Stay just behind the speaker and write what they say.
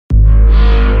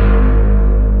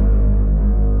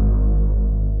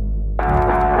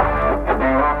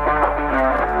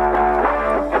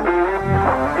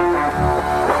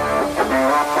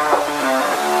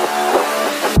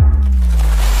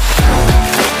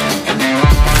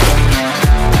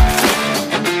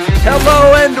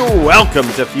and welcome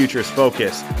to Futures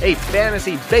Focus, a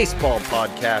fantasy baseball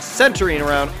podcast centering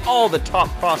around all the top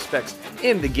prospects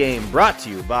in the game, brought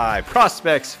to you by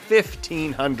Prospects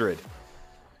 1500.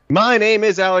 My name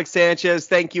is Alex Sanchez.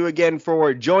 Thank you again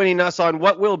for joining us on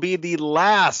what will be the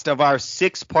last of our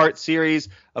 6-part series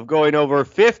of going over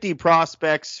 50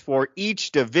 prospects for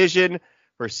each division.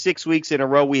 For 6 weeks in a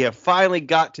row, we have finally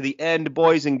got to the end,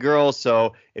 boys and girls.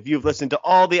 So if you've listened to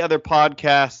all the other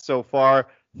podcasts so far,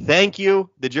 thank you.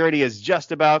 The journey is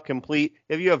just about complete.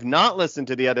 If you have not listened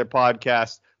to the other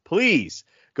podcasts, please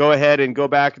go ahead and go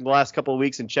back in the last couple of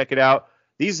weeks and check it out.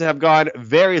 These have gone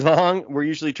very long. We're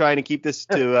usually trying to keep this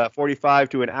to 45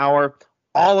 to an hour.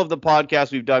 All of the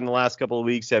podcasts we've done in the last couple of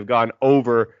weeks have gone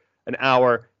over an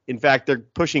hour. In fact, they're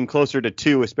pushing closer to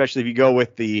 2, especially if you go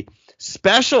with the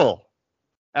special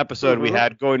episode we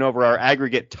had going over our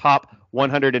aggregate top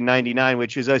 199,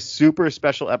 which is a super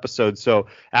special episode. So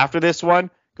after this one,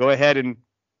 go ahead and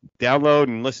download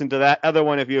and listen to that other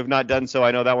one if you have not done so.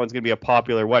 I know that one's going to be a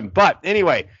popular one. But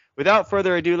anyway, without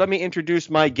further ado, let me introduce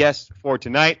my guest for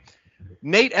tonight.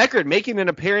 Nate Eckert, making an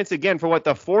appearance again for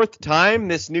the 4th time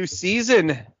this new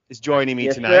season, is joining me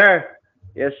tonight. Sir.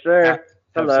 Yes, sir.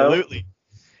 Hello. Absolutely.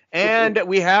 And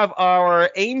we have our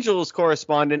Angels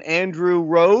correspondent, Andrew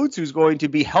Rhodes, who's going to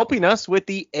be helping us with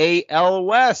the AL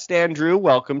West. Andrew,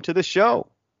 welcome to the show.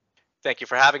 Thank you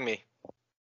for having me.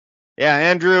 Yeah,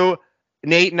 Andrew,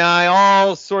 Nate, and I,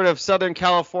 all sort of Southern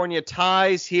California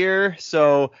ties here.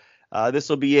 So this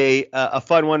will be a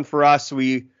fun one for us.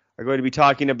 We are going to be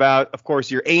talking about, of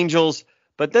course, your Angels,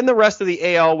 but then the rest of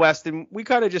the AL West. And we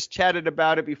kind of just chatted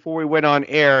about it before we went on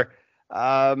air.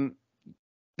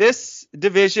 This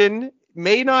division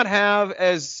may not have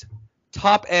as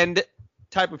top-end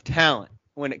type of talent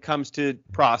when it comes to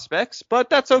prospects, but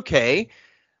that's okay.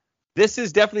 This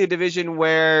is definitely a division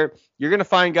where you're going to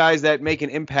find guys that make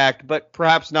an impact, but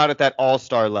perhaps not at that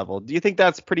all-star level. Do you think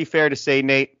that's pretty fair to say,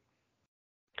 Nate?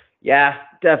 Yeah,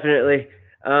 definitely.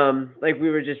 Like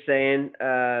we were just saying,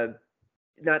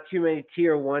 not too many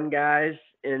tier 1 guys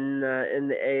in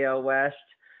the AL West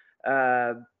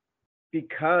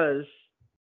because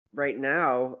right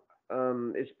now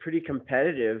it's pretty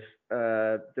competitive.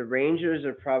 The Rangers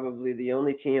are probably the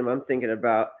only team I'm thinking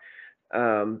about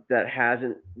that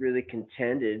hasn't really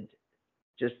contended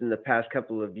just in the past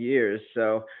couple of years.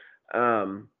 So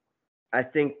I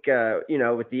think,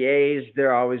 with the A's,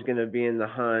 they're always going to be in the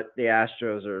hunt. The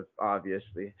Astros are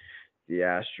obviously the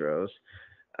Astros.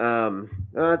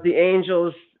 The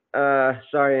Angels,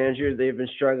 sorry, Andrew, they've been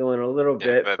struggling a little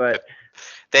bit, but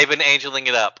they've been angeling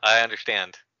it up. I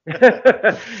understand.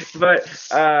 But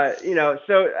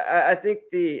so I think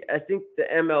the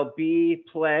MLB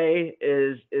play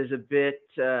is a bit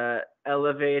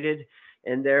elevated,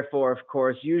 and therefore, of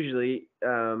course, usually,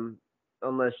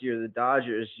 unless you're the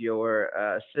Dodgers,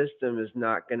 your system is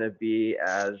not going to be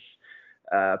as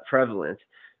prevalent.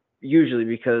 Usually,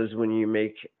 because when you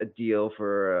make a deal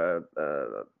for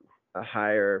a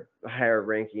higher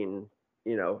ranking,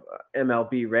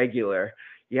 MLB regular,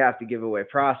 you have to give away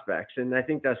prospects. And I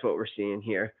think that's what we're seeing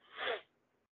here.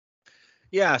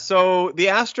 Yeah, so the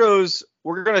Astros,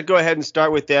 we're going to go ahead and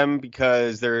start with them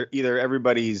because they're either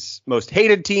everybody's most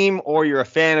hated team or you're a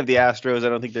fan of the Astros. I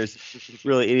don't think there's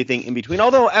really anything in between.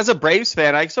 Although, as a Braves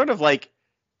fan, I sort of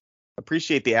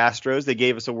appreciate the Astros. They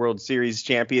gave us a World Series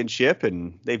championship,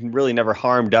 and they've really never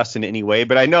harmed us in any way.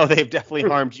 But I know they've definitely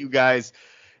harmed you guys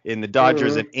in the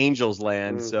Dodgers and Angels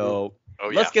land. So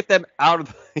let's get them out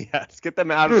of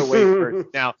the way first.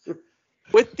 Now,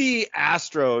 with the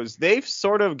Astros, they've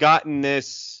sort of gotten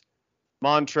this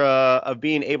mantra of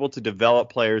being able to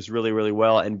develop players really, really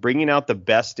well and bringing out the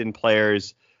best in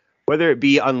players, whether it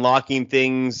be unlocking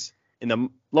things in the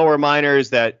lower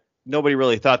minors that nobody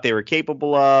really thought they were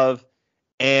capable of.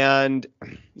 And,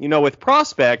 with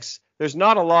prospects, there's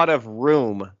not a lot of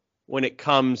room when it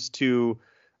comes to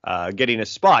getting a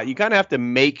spot. You kind of have to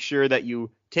make sure that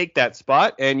you take that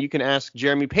spot, and you can ask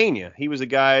Jeremy Pena. He was a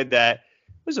guy that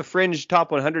was a fringe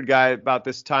top 100 guy about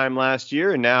this time last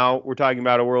year, and now we're talking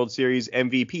about a World Series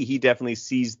MVP. He definitely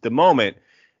seized the moment.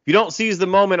 If you don't seize the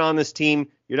moment on this team,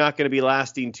 you're not going to be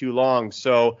lasting too long.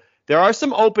 So there are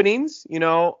some openings. Jose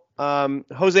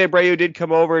Abreu did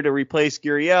come over to replace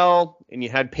Gurriel, and you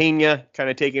had Pena kind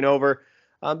of taking over.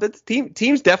 But the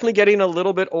team's definitely getting a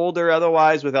little bit older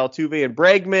otherwise with Altuve and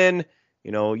Bregman,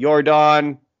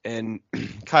 Yordan and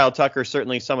Kyle Tucker,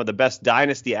 certainly some of the best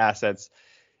dynasty assets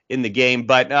in the game.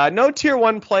 But no tier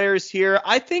 1 players here.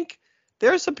 I think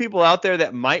there are some people out there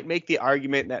that might make the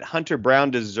argument that Hunter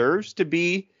Brown deserves to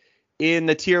be in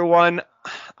the tier 1.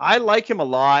 I like him a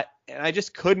lot, and I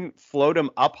just couldn't float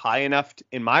him up high enough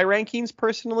in my rankings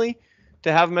personally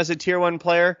to have him as a tier 1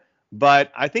 player,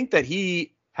 but I think that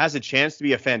he has a chance to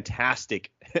be a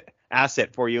fantastic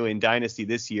asset for you in Dynasty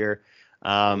this year.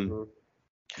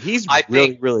 He's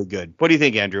really good. What do you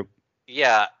think, Andrew?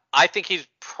 Yeah, I think he's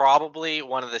probably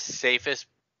one of the safest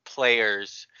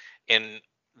players in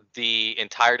the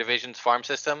entire division's farm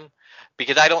system,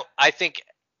 because I think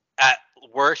at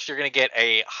worst you're going to get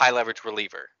a high leverage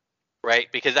reliever, right?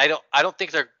 Because I don't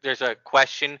think there's a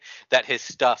question that his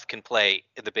stuff can play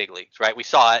in the big leagues, right? We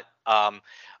saw it.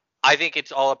 I think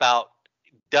it's all about,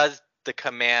 does the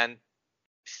command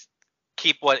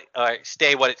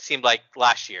stay what it seemed like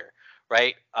last year,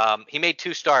 right? He made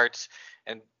 2 starts,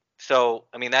 and so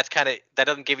I mean that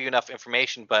doesn't give you enough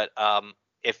information. But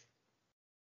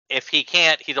if he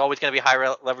can't, he's always going to be a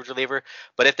high leverage reliever.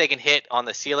 But if they can hit on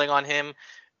the ceiling on him,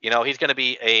 he's going to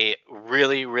be a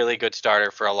really, really good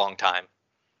starter for a long time.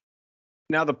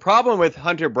 Now, the problem with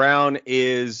Hunter Brown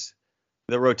is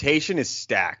the rotation is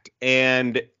stacked,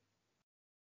 and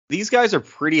these guys are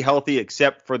pretty healthy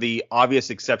except for the obvious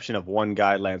exception of one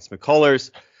guy, Lance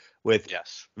McCullers, with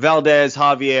Valdez,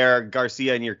 Javier,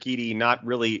 Garcia, and Urquidy not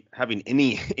really having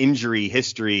any injury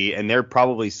history, and they're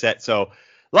probably set. So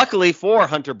luckily for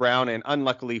Hunter Brown and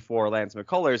unluckily for Lance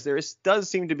McCullers, there does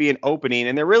seem to be an opening,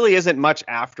 and there really isn't much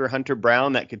after Hunter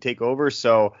Brown that could take over.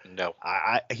 So no,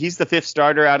 he's the 5th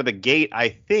starter out of the gate, I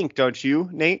think, don't you,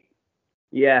 Nate?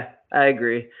 Yeah, I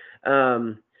agree.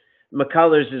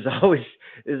 McCullers is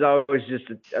always just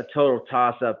a total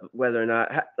toss up whether or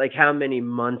not, like, how many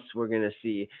months we're going to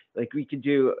see. Like, we could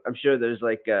do, I'm sure there's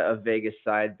like a Vegas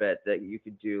side bet that you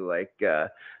could do, like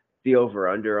the over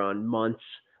under on months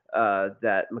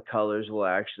that McCullers will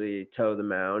actually toe the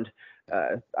mound.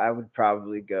 I would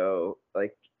probably go,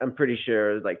 like, I'm pretty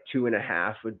sure like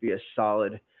 2.5 would be a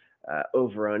solid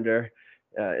over under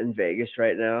in Vegas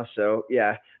right now. So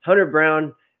yeah, Hunter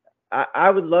Brown, I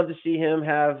would love to see him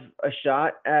have a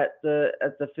shot at the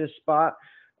 5th spot.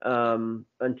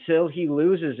 Until he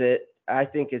loses it, I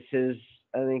think it's his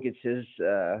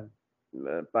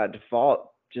by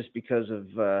default, just because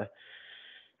of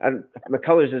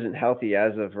McCullers isn't healthy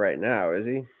as of right now, is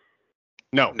he?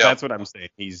 No, that's what I'm saying.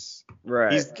 He's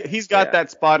got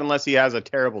that spot unless he has a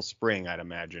terrible spring, I'd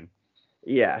imagine.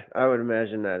 Yeah, I would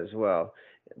imagine that as well.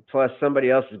 Plus,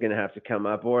 somebody else is going to have to come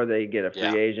up, or they get a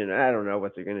free agent. I don't know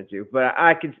what they're going to do, but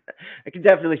I could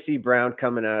definitely see Brown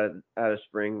coming out of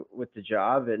spring with the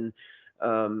job, and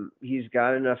he's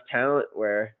got enough talent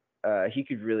where he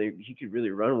could really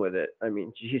run with it. I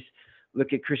mean, geez,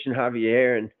 look at Christian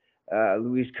Javier and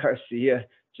Luis Garcia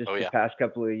the past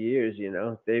couple of years.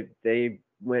 They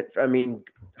went. I mean,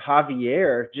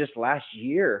 Javier just last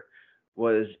year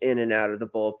was in and out of the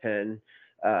bullpen.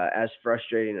 As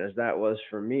frustrating as that was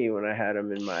for me when I had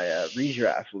him in my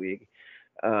redraft league.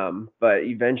 But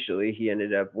eventually he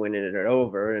ended up winning it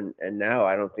over, and now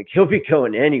I don't think he'll be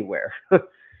going anywhere,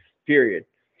 period.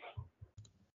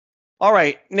 All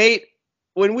right, Nate,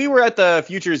 when we were at the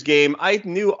Futures game, I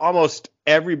knew almost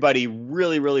everybody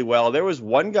really, really well. There was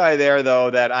one guy there, though,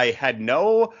 that I had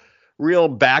no real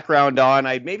background on.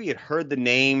 I maybe had heard the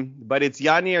name, but it's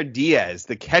Yainer Diaz,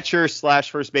 the catcher /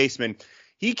 first baseman.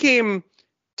 He came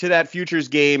to that Futures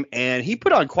game, and he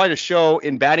put on quite a show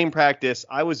in batting practice.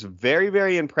 I was very,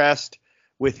 very impressed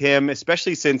with him,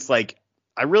 especially since, like,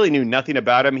 I really knew nothing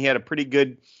about him. He had a pretty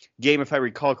good game, if I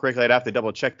recall correctly. I'd have to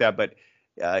double check that, but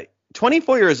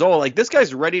 24 years old, like, this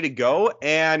guy's ready to go.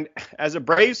 And as a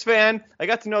Braves fan, I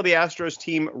got to know the Astros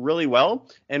team really well.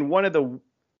 And one of the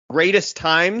greatest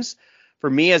times for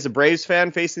me as a Braves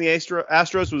fan facing the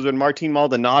Astros was when Martin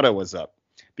Maldonado was up,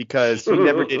 because he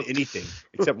never did anything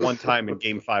except one time in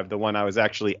Game 5, the one I was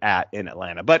actually at in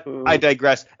Atlanta. But I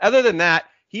digress. Other than that,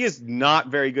 he is not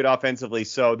very good offensively.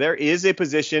 So there is a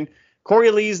position.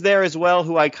 Corey Lee's there as well,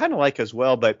 who I kind of like as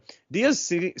well. But Diaz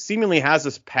seemingly has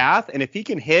this path, and if he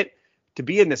can hit to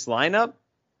be in this lineup,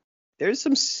 there's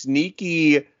some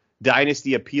sneaky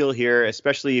dynasty appeal here,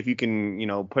 especially if you can,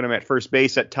 put him at first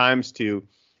base at times to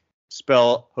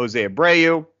spell Jose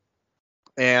Abreu.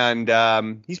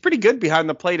 And he's pretty good behind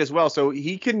the plate as well. So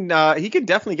he can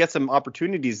definitely get some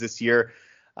opportunities this year.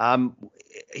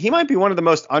 He might be one of the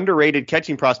most underrated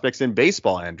catching prospects in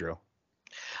baseball, Andrew.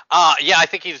 Yeah, I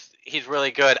think he's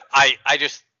really good. I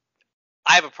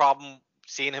have a problem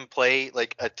seeing him play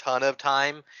like a ton of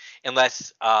time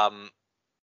unless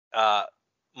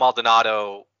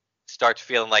Maldonado starts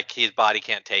feeling like his body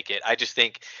can't take it. I just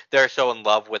think they're so in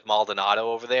love with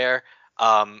Maldonado over there.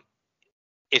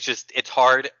 It's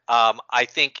hard. I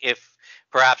think if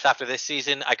perhaps after this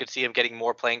season, I could see him getting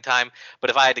more playing time. But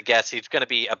if I had to guess, he's going to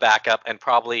be a backup, and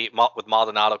probably with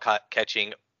Maldonado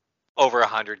catching over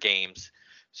 100 games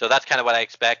So that's kind of what I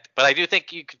expect. But I do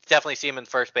think you could definitely see him in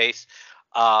first base.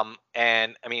 And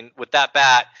I mean, with that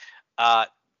bat,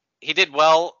 he did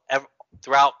well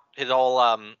throughout his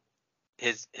whole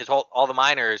his whole all the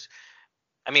minors.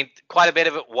 I mean, quite a bit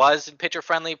of it was in pitcher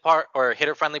friendly or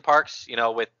hitter friendly parks.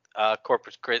 With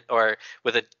Corpus or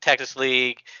with the Texas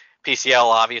League. PCL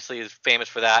obviously is famous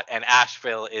for that, and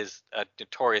Asheville is a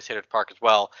notorious hitter's park as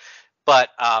well. But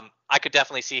I could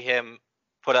definitely see him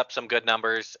put up some good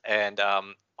numbers and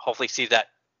hopefully see that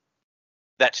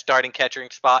starting catching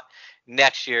spot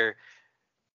next year,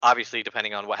 obviously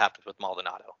depending on what happens with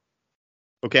Maldonado.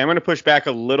 Okay, I'm going to push back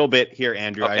a little bit here,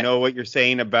 Andrew. Okay. I know what you're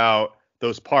saying about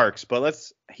those parks,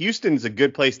 but Houston's a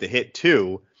good place to hit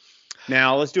too.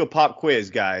 Now, let's do a pop quiz,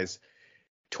 guys.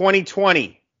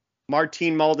 2020,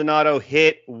 Martin Maldonado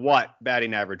hit what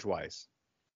batting average wise?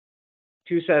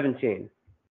 217.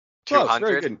 Close, 200.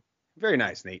 very good. Very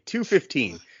nice, Nate.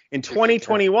 215. In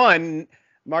 2021,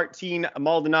 Martin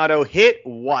Maldonado hit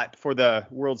what for the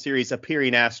World Series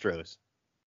appearing Astros?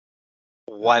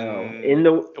 In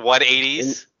the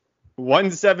 180s.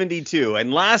 172.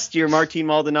 And last year, Martin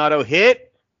Maldonado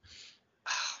hit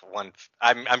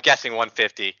I'm guessing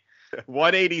 150.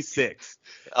 186.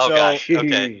 Oh So, gosh.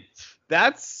 Okay.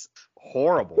 That's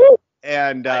horrible. Woo!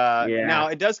 And Yeah. now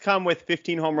it does come with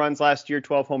 15 home runs last year,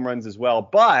 12 home runs as well.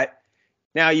 But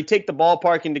now you take the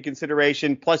ballpark into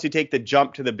consideration, plus you take the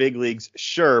jump to the big leagues,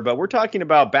 sure. But we're talking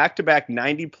about back-to-back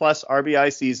 90-plus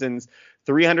RBI seasons,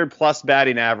 300-plus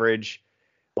batting average,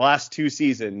 last two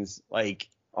seasons. Like,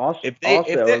 Oh, go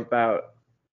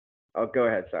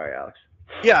ahead. Sorry, Alex.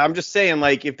 yeah, I'm just saying,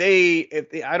 like, if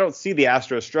they, I don't see the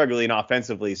Astros struggling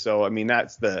offensively. So, I mean,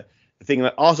 that's the thing.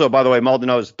 Also, by the way,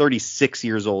 Maldonado is 36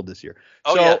 years old this year.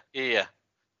 Oh, so, yeah.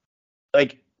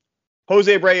 Like,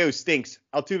 Jose Abreu stinks.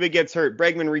 Altuve gets hurt.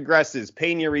 Bregman regresses.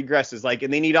 Pena regresses. Like,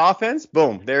 and they need offense.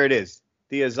 Boom, there it is.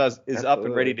 Diaz is up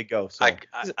and ready to go. So I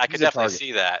could definitely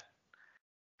see that.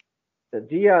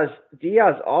 Diaz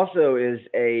also is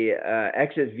a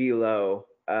exit velo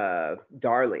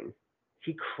darling.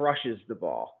 He crushes the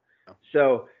ball.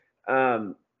 So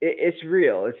it's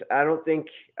real. I don't think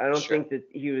that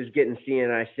he was getting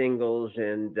CNI singles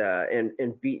and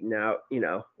beaten out,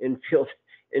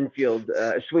 infield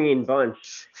swinging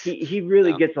bunts. He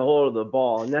really gets a hold of the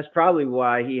ball, and that's probably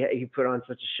why he put on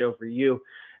such a show for you,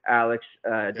 Alex,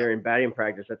 during batting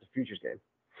practice at the Futures game.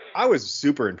 I was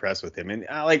super impressed with him, and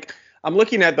I'm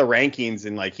looking at the rankings,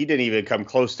 and like he didn't even come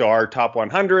close to our top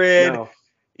 100. No.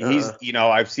 He's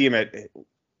I've seen him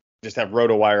just have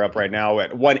RotoWire up right now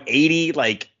at 180.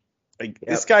 Like Yep.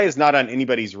 This guy is not on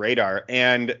anybody's radar,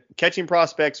 and catching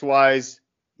prospects wise,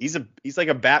 he's like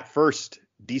a bat first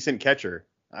decent catcher.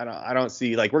 I don't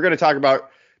see, like, we're going to talk about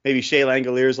maybe Shea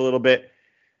Langoliers a little bit.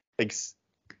 Like,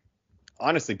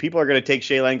 honestly, people are going to take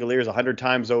Shea Langoliers 100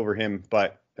 times over him,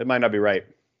 but it might not be right.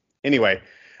 Anyway,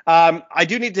 I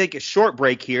do need to take a short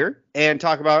break here and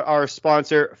talk about our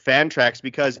sponsor, Fantrax,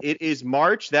 because it is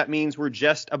March. That means we're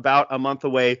just about a month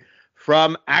away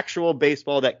from actual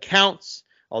baseball that counts,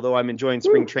 although I'm enjoying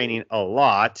spring training a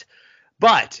lot.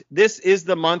 But this is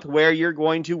the month where you're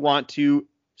going to want to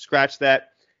scratch that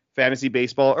fantasy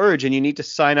baseball urge, and you need to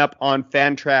sign up on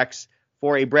Fantrax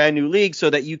for a brand new league so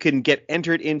that you can get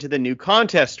entered into the new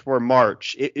contest for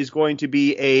March. It is going to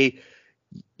be a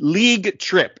league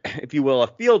trip, if you will, a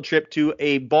field trip to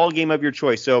a ball game of your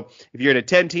choice. So if you're in a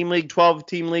 10-team league,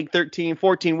 12-team league, 13,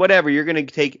 14, whatever, you're going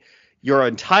to take your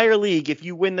entire league, if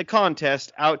you win the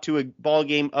contest, out to a ball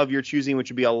game of your choosing, which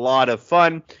would be a lot of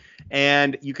fun.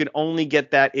 And you can only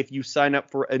get that if you sign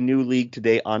up for a new league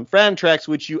today on Fantrax,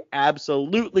 which you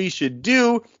absolutely should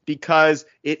do because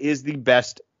it is the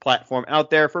best platform out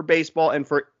there for baseball and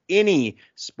for any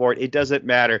sport. It doesn't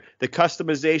matter. The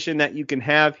customization that you can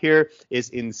have here is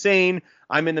insane.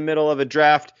 I'm in the middle of a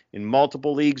draft in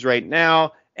multiple leagues right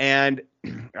now, and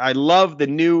I love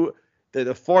the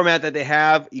format that they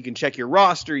have. You can check your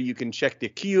roster. You can check the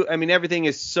queue. I mean, everything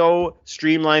is so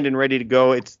streamlined and ready to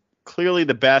go. It's clearly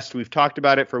the best. We've talked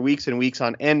about it for weeks and weeks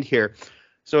on end here.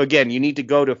 So again, you need to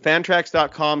go to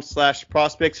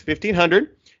fantrax.com/prospects1500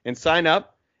 and sign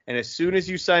up. And as soon as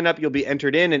you sign up, you'll be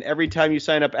entered in. And every time you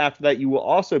sign up after that, you will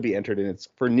also be entered in. It's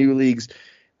for new leagues.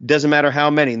 Doesn't matter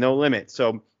how many, no limit.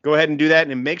 So go ahead and do that.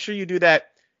 And make sure you do that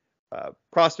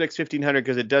Prospects 1500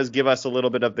 because it does give us a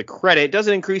little bit of the credit. It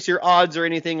doesn't increase your odds or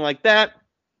anything like that.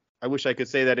 I wish I could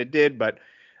say that it did, but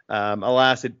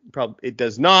alas, it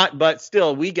does not. But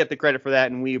still, we get the credit for that,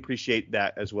 and we appreciate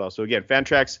that as well. So again,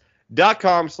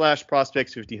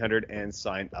 fantrax.com/prospects1500 and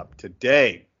sign up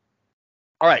today.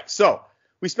 All right, so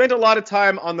we spent a lot of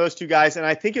time on those two guys, and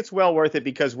I think it's well worth it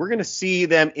because we're going to see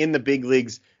them in the big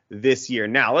leagues this year.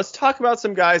 Now, let's talk about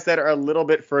some guys that are a little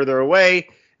bit further away.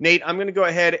 Nate, I'm going to go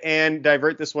ahead and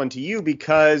divert this one to you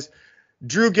because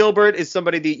Drew Gilbert is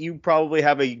somebody that you probably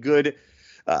have a good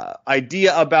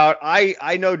idea about.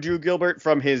 I know Drew Gilbert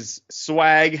from his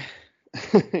swag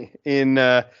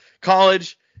in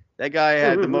college. That guy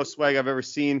had the most swag I've ever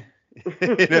seen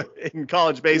in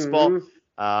college baseball.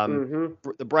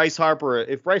 The Bryce Harper,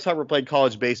 if Bryce Harper played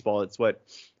college baseball, it's what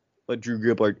Drew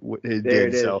Gilbert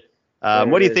did. So,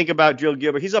 what do you think about Drew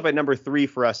Gilbert? He's up at number 3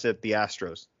 for us at the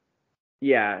Astros.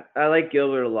 Yeah, I like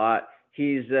Gilbert a lot.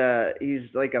 He's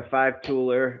like a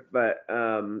 5-tooler, but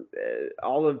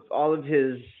all of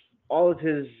his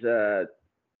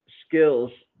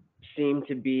skills seem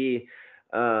to be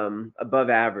above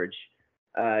average.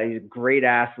 He's a great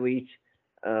athlete,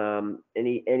 and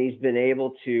he's been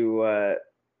able to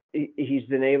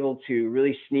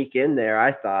really sneak in there.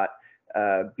 I thought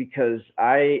because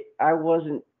I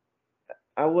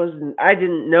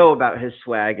didn't know about his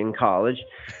swag in college.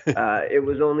 It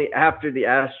was only after the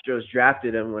Astros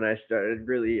drafted him when I started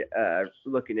really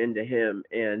looking into him.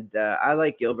 And I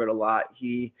like Gilbert a lot.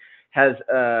 He has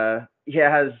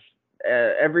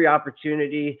every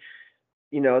opportunity,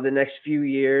 the next few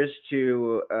years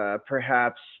to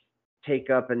perhaps take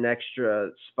up an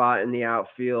extra spot in the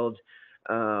outfield.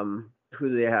 Who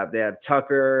do they have? They have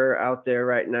Tucker out there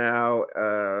right now.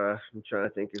 I'm trying to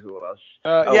think of who else.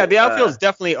 The outfield's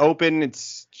definitely open.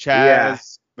 It's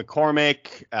Chaz,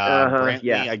 McCormick,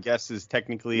 Brantley, I guess, is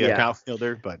technically an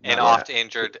outfielder, but an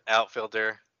oft-injured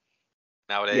outfielder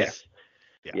nowadays.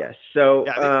 Yeah. So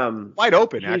wide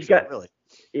open, actually, really.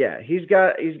 Yeah, he's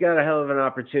got a hell of an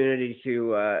opportunity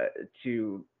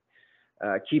to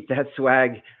keep that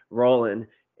swag rolling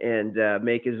and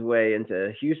make his way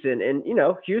into Houston. And,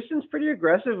 Houston's pretty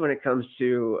aggressive when it comes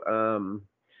to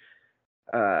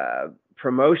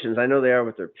promotions. I know they are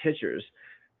with their pitchers.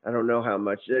 I don't know how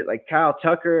much. Like Kyle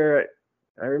Tucker,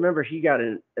 I remember he got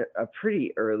a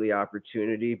pretty early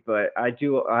opportunity, but I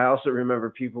also remember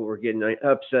people were getting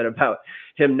upset about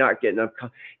him not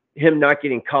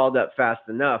getting called up fast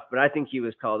enough. But I think he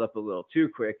was called up a little too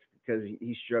quick because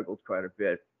he struggled quite a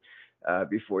bit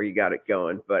before he got it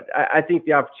going. But I think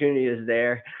the opportunity is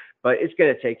there, but it's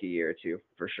going to take a year or two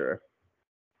for sure.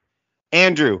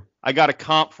 Andrew, I got a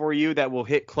comp for you that will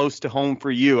hit close to home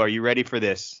for you. Are you ready for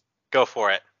this? Go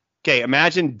for it. Okay,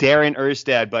 imagine Darren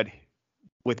Erstad, but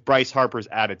with Bryce Harper's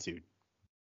attitude.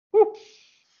 Woo.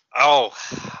 Oh,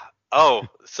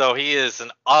 so he is an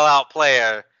all-out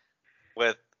player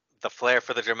with the flair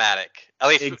for the dramatic. At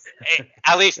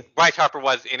least Bryce Harper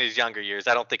was in his younger years.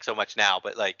 I don't think so much now,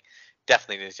 but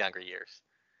definitely in his younger years.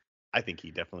 I think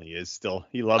he definitely is still.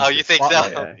 He loves. Oh, you think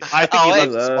spotlight. so? I think he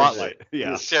loves the spotlight.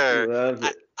 Yeah, sure.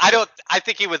 I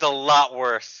think he was a lot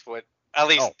worse.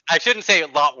 I shouldn't say a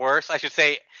lot worse. I should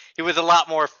say he was a lot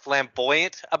more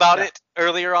flamboyant about it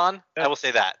earlier on. I will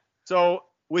say that. So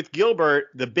with Gilbert,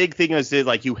 the big thing is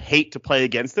you hate to play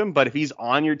against him, but if he's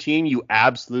on your team, you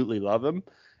absolutely love him.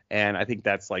 And I think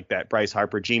that's like that Bryce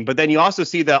Harper gene. But then you also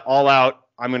see the all-out,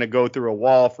 I'm going to go through a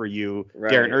wall for you,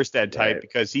 Darren Erstad type,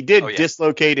 because he did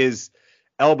dislocate his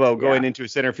elbow going into a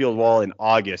center field wall in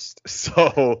August.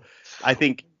 So I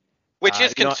think. Which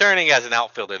is concerning as an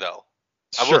outfielder, though.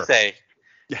 I will say.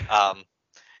 You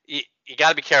got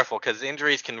to be careful because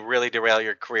injuries can really derail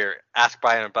your career. Ask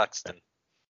Brian Buxton.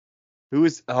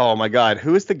 Oh my God,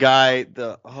 who is the guy?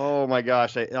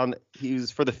 He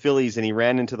was for the Phillies and he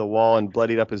ran into the wall and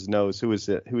bloodied up his nose. Who is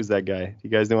it? Who is that guy? You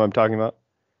guys know what I'm talking about?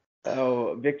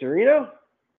 Oh, Victorino?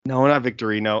 No, not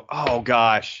Victorino. Oh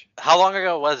gosh. How long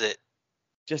ago was it?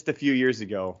 Just a few years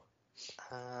ago.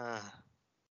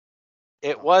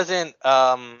 It wasn't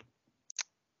the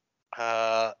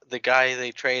guy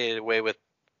they traded away with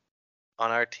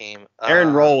on our team.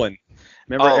 Aaron Rowland.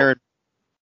 Remember Aaron?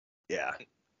 Yeah.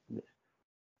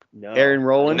 No. Aaron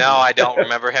Rowland? No, I don't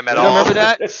remember him at all. You remember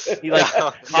that? He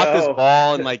caught this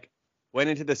ball and went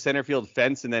into the center field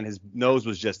fence and then his nose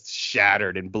was just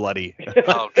shattered and bloody.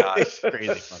 Oh gosh.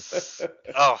 Crazy fun.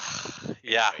 Oh,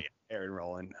 yeah. Aaron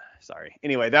Rowland. Sorry.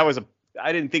 Anyway,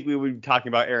 I didn't think we would be talking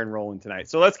about Aaron Rowland tonight.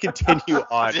 So let's continue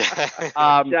on. Shout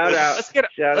out. Let's get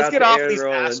off these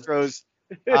Rowland. Astros.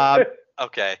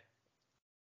 Okay.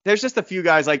 There's just a few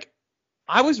guys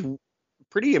I was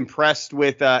pretty impressed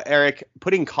with Eric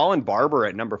putting Colin Barber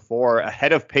at number 4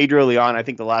 ahead of Pedro Leon. I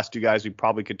think the last two guys we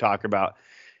probably could talk about,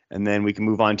 and then we can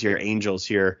move on to your Angels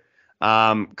here.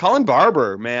 Colin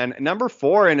Barber, man, number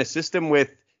 4 in a system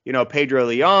with, Pedro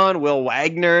Leon, Will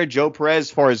Wagner, Joe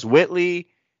Perez, Forrest Whitley,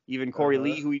 even Corey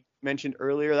Lee, who we mentioned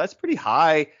earlier. That's pretty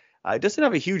high. It doesn't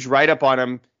have a huge write-up on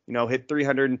him. Hit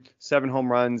 307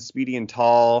 home runs, speedy and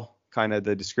tall, kind of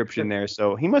the description there.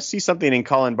 So he must see something in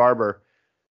Colin Barber,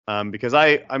 because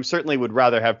I'm certainly would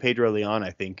rather have Pedro Leon,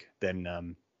 I think,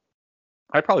 than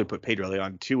I'd probably put Pedro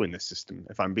Leon 2 in this system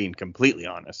if I'm being completely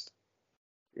honest.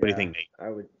 What do you think, Nate? I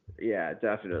would. Yeah,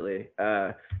 definitely.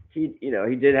 He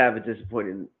did have a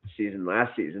disappointing season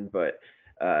last season, but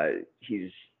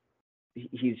he's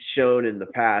shown in the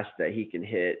past that he can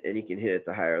hit, and he can hit at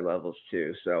the higher levels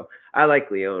too. So I like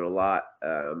Leon a lot.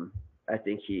 I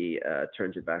think he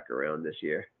turns it back around this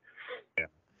year. Yeah.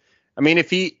 I mean, if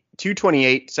he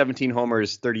 228, 17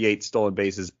 homers, 38 stolen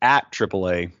bases at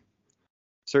AAA,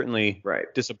 certainly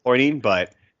disappointing,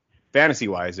 but fantasy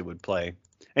wise it would play.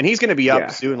 And he's going to be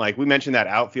up soon. Like we mentioned, that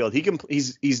outfield,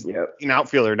 he's an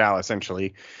outfielder now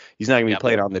essentially. He's not going to be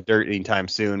playing on the dirt anytime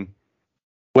soon.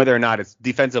 Whether or not it's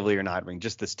defensively or not, I mean,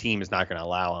 just this team is not going to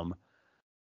allow him.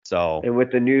 So. And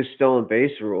with the new stolen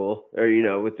base rule, or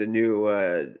with the new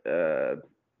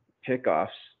pickoffs,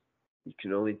 you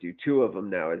can only do 2 of them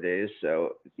nowadays.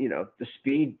 So the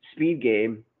speed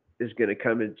game is going to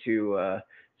come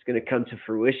to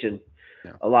fruition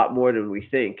a lot more than we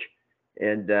think.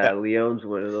 And Leon's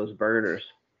one of those burners.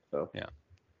 So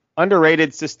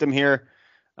underrated system here.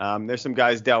 There's some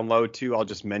guys down low too. I'll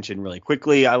just mention really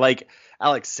quickly. I like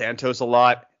Alex Santos a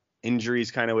lot.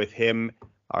 Injuries kind of with him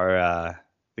are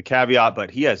the caveat,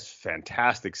 but he has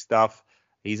fantastic stuff.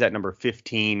 He's at number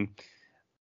 15.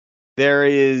 There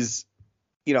is,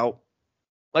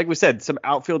 like we said, some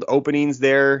outfield openings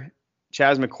there.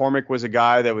 Chas McCormick was a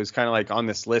guy that was kind of like on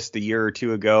this list a year or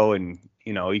 2 ago, and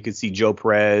you could see Joe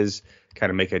Perez kind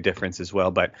of make a difference as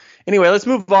well. But anyway, let's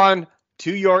move on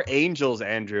to your Angels,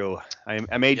 Andrew.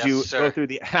 I made you go through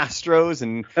the Astros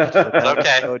and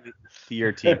go to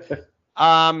your team.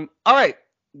 All right,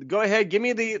 go ahead, give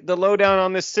me the lowdown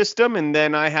on this system, and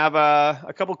then I have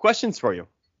a couple questions for you.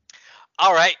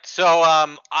 All right, so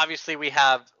obviously we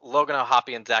have Logan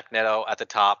O'Hoppe and Zach Neto at the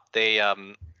top.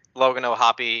 Logan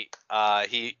O'Hoppe,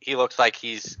 he looks like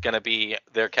he's going to be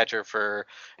their catcher for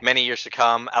many years to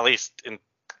come, at least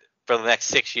for the next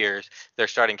 6 years, their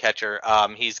starting catcher.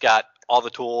 He's got all the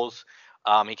tools.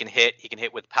 He can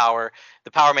hit with power.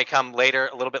 The power may come later,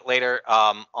 a little bit later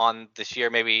on this year.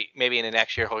 Maybe in the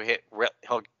next year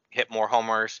he'll hit more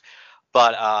homers,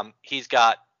 but he's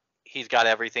got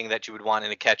everything that you would want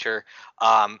in a catcher.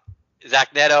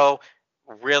 Zach Neto,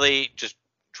 really just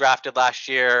drafted last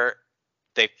year.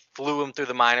 They flew him through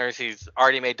the minors. He's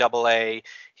already made Double-A.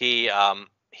 He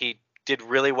did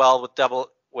really well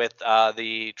with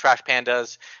the Trash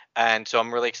Pandas, and so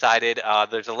I'm really excited.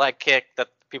 There's a leg kick that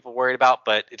people worried about,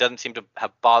 but it doesn't seem to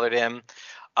have bothered him.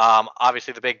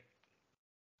 Obviously,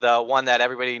 the one that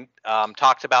everybody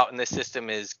talks about in this system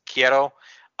is Quero,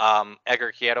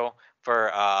 Edgar Quero,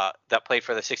 that played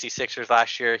for the 66ers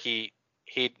last year. He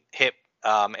hit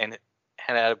and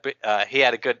he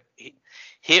had a good. He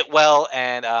hit well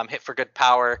and hit for good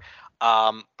power,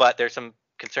 but there's some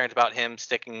concerns about him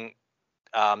sticking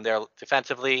there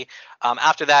defensively.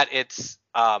 After that, it's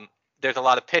there's a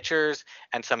lot of pitchers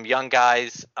and some young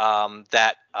guys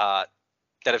that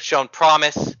have shown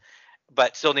promise,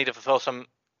 but still need to fulfill some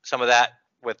of that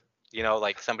with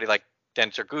like somebody like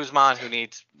Denzer Guzman, who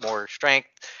needs more strength,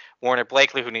 Warner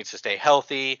Blakely, who needs to stay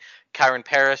healthy, Kyron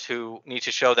Paris, who needs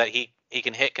to show that he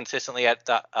can hit consistently at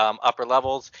the upper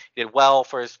levels. He did well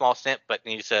for his small stint, but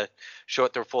needs to show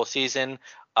it through full season.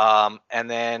 And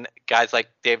then guys like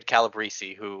David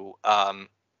Calabrese, who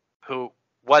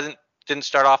didn't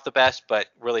start off the best, but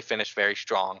really finished very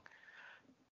strong.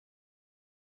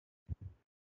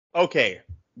 Okay,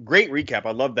 great recap.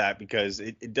 I love that because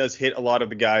it does hit a lot of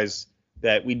the guys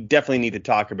that we definitely need to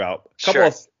talk about. A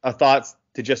couple of thoughts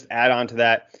to just add on to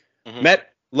that. Mm-hmm. Met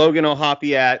Logan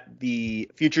O'Hoppe at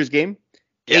the Futures game.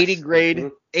 Yes.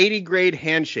 80 grade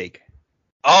handshake.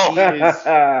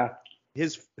 Oh,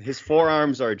 his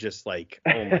forearms are just like,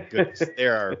 oh my goodness, they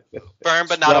are firm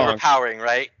but not overpowering,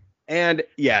 right? And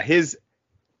yeah, his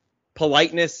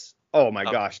politeness. Oh my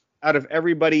gosh. Out of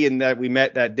everybody that we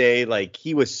met that day, like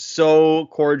he was so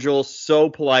cordial, so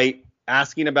polite,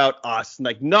 asking about us.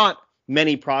 Like not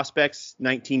many prospects,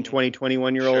 19, 20,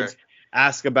 21-year-olds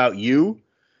ask about you.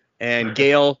 And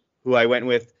Gail, who I went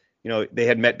with, they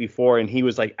had met before, and he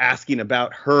was like asking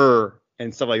about her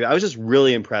and stuff like that. I was just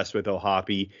really impressed with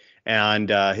O'Hoppe and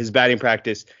his batting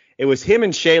practice. It was him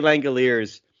and Shea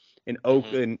Langoliers in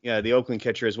Oakland, the Oakland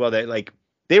catcher as well.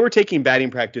 They were taking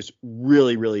batting practice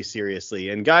really, really seriously.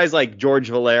 And guys like George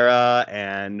Valera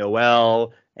and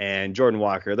Noel and Jordan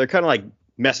Walker, they're kind of like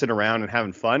messing around and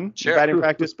having fun in batting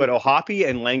practice. But O'Hoppe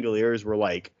and Langoliers were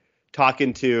like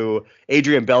talking to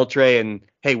Adrian Beltre and,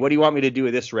 hey, what do you want me to do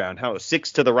with this round? How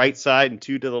 6 to the right side and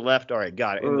 2 to the left? All right,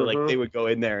 got it. And they would go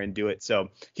in there and do it. So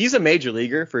he's a major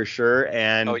leaguer for sure.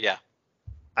 And oh yeah,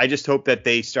 I just hope that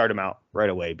they start him out right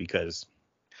away because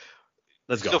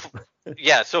let's go.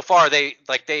 So far they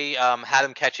had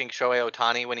him catching Shohei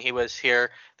Ohtani when he was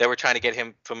here. They were trying to get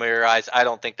him familiarized. I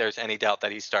don't think there's any doubt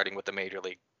that he's starting with the major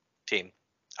league team.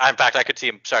 In fact, I could see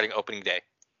him starting opening day.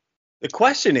 The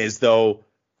question is, though,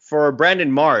 for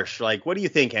Brandon Marsh, like, what do you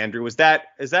think, Andrew? Is that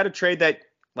a trade that,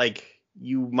 like,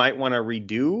 you might want to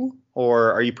redo,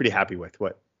 or are you pretty happy with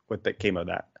what that came of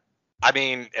that? I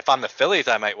mean, if I'm the Phillies,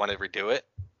 I might want to redo it.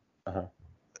 Uh-huh.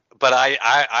 But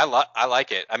I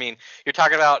like it. I mean, you're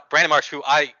talking about Brandon Marsh,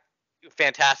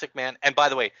 fantastic man. And by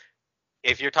the way,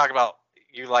 if you're talking about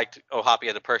you liked O'Hoppe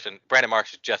as a person, Brandon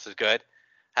Marsh is just as good,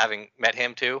 having met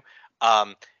him too.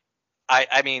 I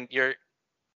mean, you're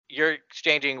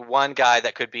exchanging one guy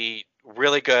that could be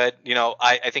really good. You know,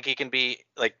 I think he can be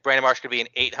like Brandon Marsh could be an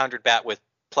 800 bat with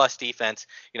plus defense.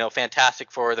 You know,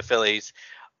 fantastic for the Phillies.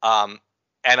 And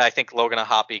I think Logan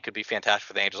O'Hoppe could be fantastic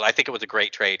for the Angels. I think it was a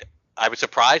great trade. I was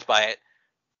surprised by it,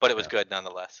 but it was good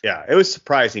nonetheless. Yeah, it was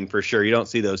surprising for sure. You don't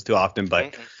see those too often,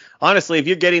 but honestly, if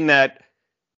you're getting that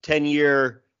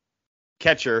 10-year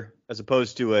catcher as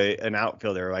opposed to an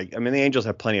outfielder, like, I mean, the Angels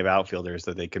have plenty of outfielders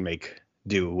that they can make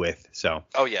do with. So.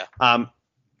 Oh yeah.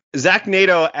 Zach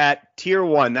Nato at tier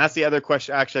 1. That's the other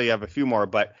question. Actually, you have a few more,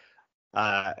 but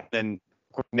then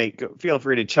Nate, feel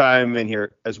free to chime in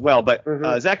here as well. But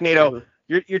Zach Nato,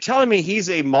 you're telling me he's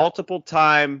a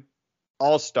multiple-time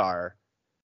All-Star.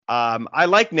 I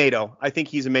like Nato. I think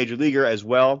he's a major leaguer as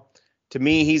well. To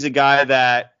me, he's a guy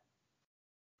that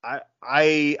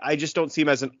I just don't see him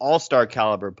as an All-Star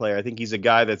caliber player. I think he's a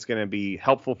guy that's going to be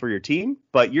helpful for your team.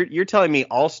 But you're telling me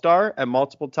All-Star at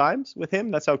multiple times with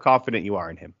him? That's how confident you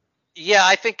are in him. Yeah,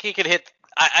 I think he could hit.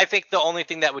 I think the only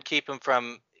thing that would keep him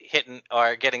from hitting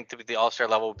or getting to the All-Star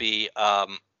level would be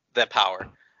the power.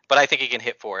 But I think he can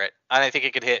hit for it, and I think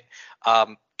he could hit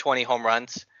 20 home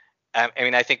runs. I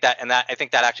mean, I think that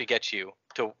actually gets you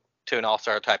to an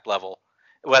All-Star type level,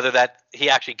 whether that he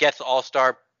actually gets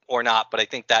All-Star or not. But I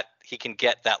think that he can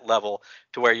get that level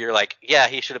to where you're like, yeah,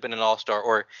 he should have been an All-Star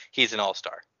or he's an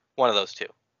All-Star. One of those two.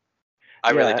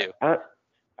 I really do.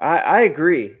 I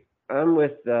agree. I'm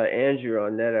with Andrew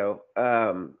on Neto.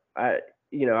 I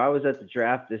was at the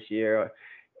draft this year,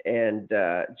 and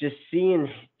just seeing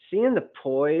the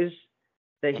poise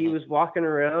that he was walking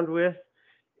around with.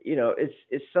 You know,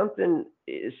 it's something.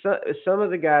 Some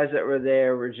of the guys that were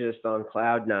there were just on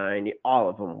cloud 9. All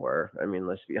of them were. I mean,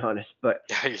 let's be honest. But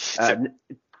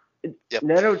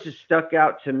Neto just stuck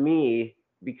out to me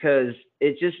because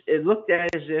it looked as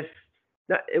if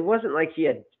it wasn't like he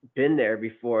had been there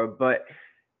before, but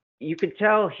you could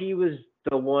tell he was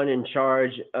the one in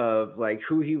charge of like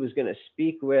who he was going to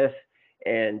speak with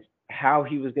and how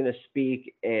he was going to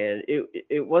speak. And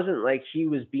it wasn't like he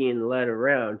was being led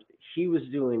around. He was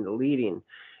doing the leading.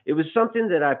 It was something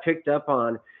that I picked up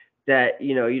on that,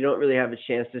 you don't really have a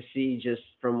chance to see just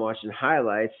from watching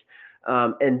highlights.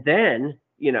 And then,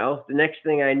 the next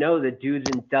thing I know, the dude's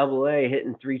in AA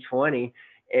hitting 320.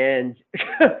 And,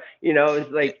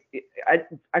 it's like,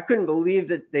 I couldn't believe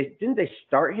that they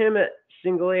start him at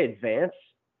single A advance.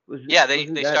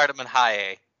 They start him in high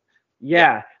A.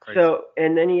 Yeah. So,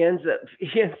 and then he ends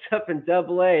up in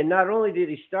AA. And not only did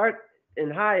he start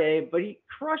in high A, but he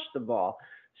crushed the ball.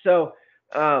 So,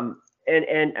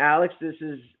 and Alex,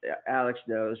 Alex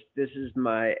knows this is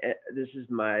my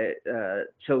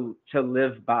to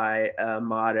live by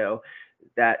motto,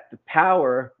 that the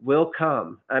power will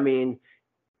come. I mean,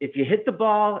 if you hit the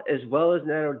ball as well as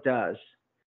Neto does,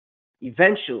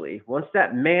 eventually, once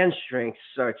that man strength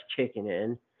starts kicking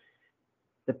in,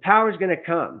 the power is going to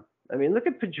come. I mean, look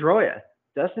at Pedroia,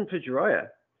 Dustin Pedroia.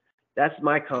 That's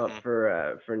my comp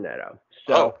for Neto.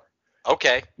 So,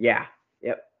 okay. Yeah.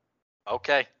 Yep.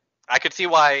 Okay. I could see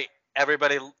why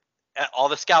everybody, all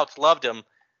the scouts loved him.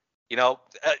 It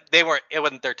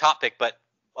wasn't their top pick, but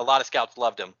a lot of scouts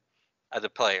loved him as a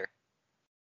player.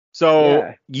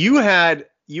 So you had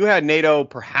Nato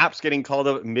perhaps getting called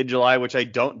up mid-July, which I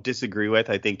don't disagree with.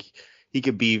 I think he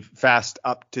could be fast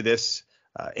up to this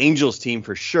Angels team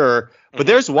for sure. But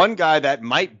there's one guy that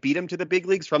might beat him to the big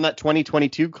leagues from that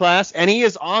 2022 class, and he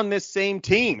is on this same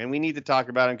team, and we need to talk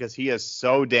about him because he is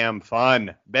so damn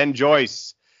fun. Ben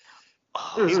Joyce.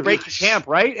 He's breaking camp,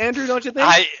 right, Andrew? Don't you think?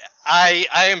 I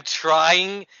am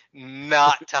trying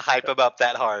not to hype him up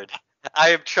that hard. I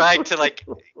am trying to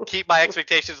keep my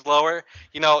expectations lower.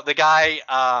 The guy,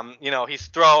 he's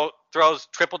throws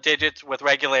triple digits with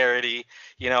regularity.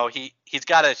 He's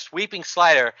got a sweeping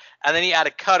slider, and then he had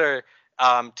a cutter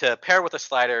to pair with a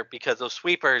slider, because those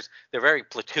sweepers, they're very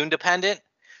platoon dependent.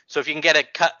 So if you can get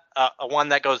a one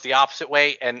that goes the opposite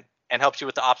way and helps you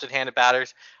with the opposite-handed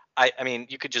batters, I mean,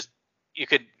 you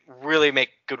could really make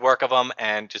good work of them.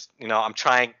 And just, I'm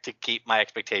trying to keep my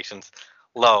expectations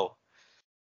low.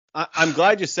 I'm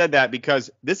glad you said that, because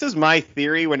this is my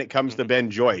theory when it comes to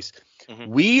Ben Joyce. Mhm.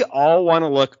 We all want to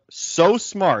look so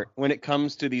smart when it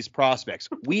comes to these prospects.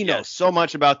 We know so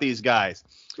much about these guys.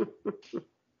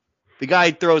 The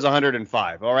guy throws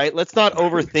 105. All right, let's not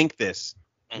overthink this.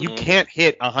 You can't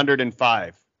hit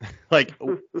 105. Like,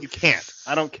 you can't.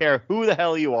 I don't care who the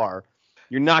hell you are.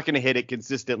 You're not going to hit it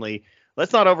consistently.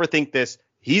 Let's not overthink this.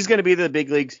 He's going to be the big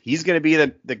leagues. He's going to be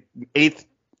the eighth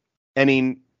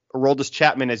inning Aroldis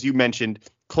Chapman, as you mentioned,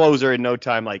 closer in no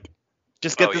time. Like,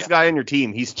 just get this guy on your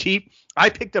team. He's cheap. I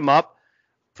picked him up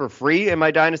for free in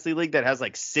my Dynasty League that has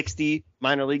like 60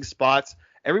 minor league spots.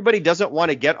 Everybody doesn't want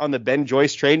to get on the Ben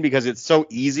Joyce train because it's so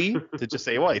easy to just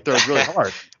say, well, he throws really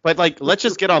hard. But like, let's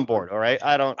just get on board, all right?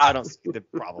 I don't see the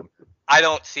problem. I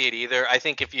don't see it either. I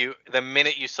think the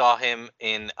minute you saw him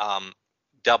in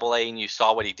Double-A and you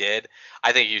saw what he did,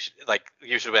 I think you should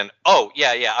have been, oh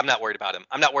yeah, I'm not worried about him.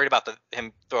 I'm not worried about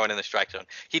him throwing in the strike zone.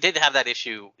 He did have that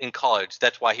issue in college.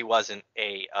 That's why he wasn't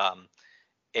a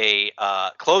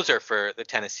closer for the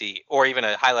Tennessee, or even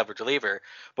a high leverage reliever.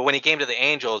 But when he came to the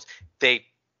Angels, they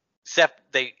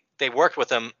worked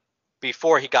with him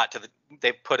before he got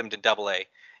they put him to Double-A.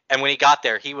 And when he got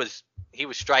there, he was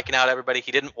striking out everybody.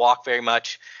 He didn't walk very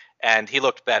much, and he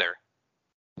looked better.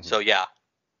 So yeah.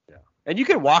 And you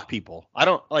can walk people. I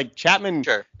don't like Chapman.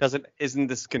 Sure. Isn't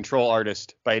this control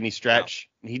artist by any stretch?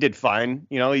 No. He did fine.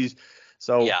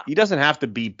 He doesn't have to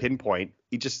be pinpoint.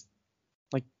 He just,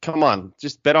 like, come on,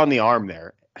 just bet on the arm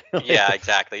there. Yeah,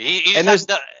 exactly. He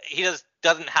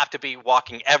doesn't have to be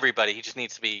walking everybody. He just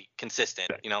needs to be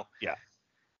consistent. Yeah.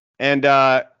 And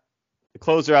the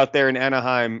closer out there in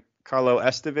Anaheim, Carlo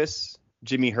Estevez,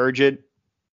 Jimmy Herget.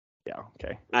 Yeah.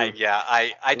 Okay.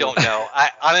 I don't know.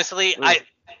 I honestly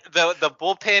the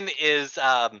bullpen is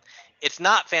it's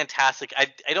not fantastic.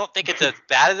 I don't think it's as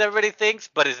bad as everybody thinks,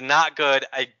 but it's not good.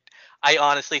 I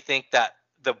honestly think that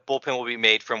the bullpen will be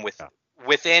made from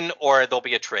within, or there'll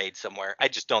be a trade somewhere. I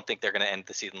just don't think they're going to end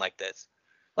the season like this.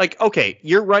 Like, okay,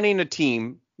 you're running a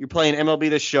team, you're playing MLB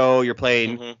The Show, you're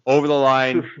playing over the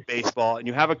line baseball, and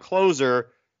you have a closer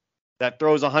that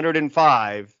throws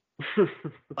 105.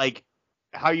 Like,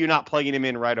 how are you not plugging him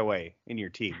in right away in your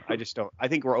team? I just don't. I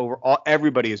think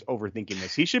everybody is overthinking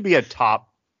this. He should be a top.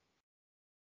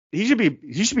 He should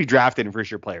be drafted in first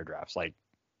year player drafts. Like,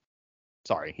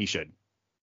 sorry, he should.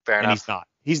 Fair enough. He's not.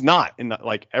 He's not in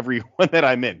like everyone that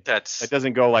I'm in. That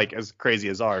doesn't go like as crazy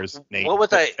as ours. Nate, what was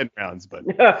 10 rounds, but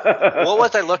what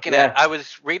was I looking at? I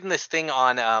was reading this thing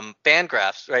on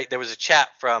Fangraphs, right? There was a chat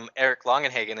from Eric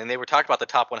Longenhagen, and they were talking about the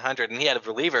top 100, and he had a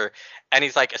reliever, and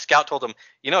he's like, a scout told him,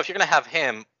 if you're gonna have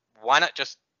him, why not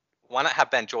have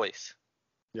Ben Joyce?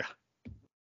 Yeah.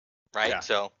 Right. Yeah.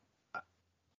 So.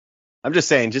 I'm just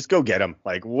saying, just go get him.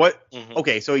 Like, what?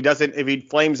 Okay, so he doesn't. If he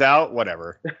flames out,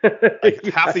 whatever. Like,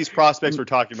 half these prospects we're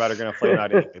talking about are going to flame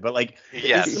out anyway. But like,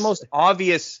 it's the most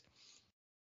obvious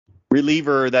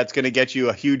reliever that's going to get you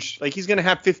a huge. Like, he's going to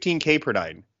have 15K per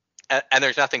nine. And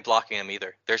there's nothing blocking him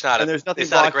either. There's not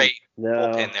a great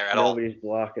bullpen there at all. Nobody's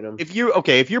blocking him. If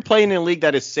you're playing in a league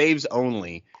that is saves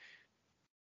only,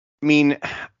 I mean,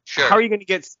 sure. How are you going to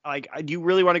get? Like, do you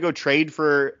really want to go trade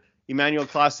for Emmanuel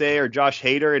Clase or Josh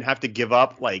Hader and have to give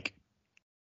up like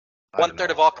 1/3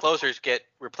 of all closers get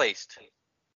replaced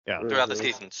throughout the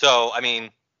season? So I mean,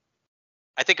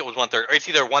 I think it was 1/3, or it's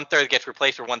either 1/3 gets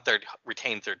replaced or 1/3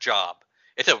 retains their job.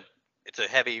 It's a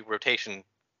heavy rotation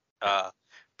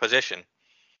position.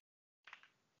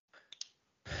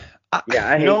 I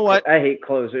hate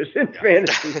closers in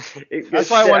fantasy. That's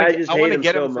why I want to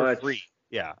get him for free.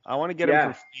 Yeah, I want to get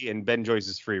him for free, and Ben Joyce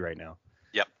is free right now.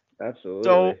 Yep, absolutely.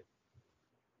 So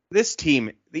this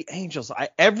team, the Angels,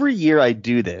 every year I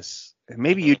do this, and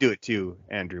maybe you do it too,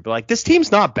 Andrew, but like, this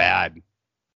team's not bad.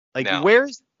 Like, the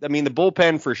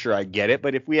bullpen for sure, I get it,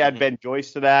 but if we add Ben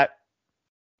Joyce to that,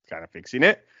 kind of fixing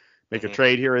it, make a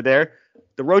trade here or there.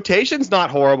 The rotation's not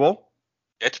horrible.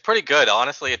 It's pretty good,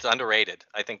 honestly. It's underrated.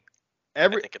 I think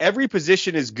every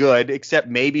position is good except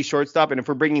maybe shortstop, and if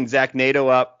we're bringing Zach Nato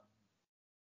up,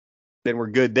 then we're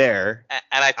good there.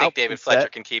 And I think David Fletcher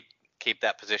can keep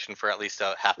that position for at least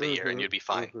half a year, and you'd be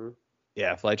fine.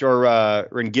 Yeah, Fletcher or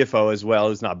Rengifo as well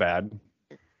is not bad.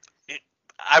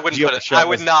 I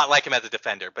would not like him as a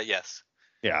defender, but yes.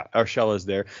 Yeah, Urshela's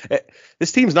there.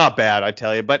 This team's not bad, I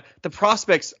tell you, but the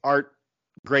prospects aren't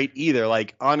great either.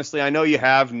 Like, honestly, I know you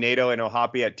have Nato and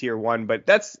Ohapi at tier 1, but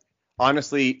that's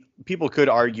honestly, people could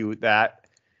argue that.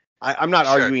 I'm not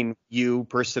arguing you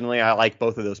personally. I like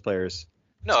both of those players.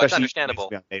 No, it's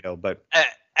understandable. Nato, but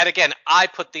and again, I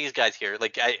put these guys here.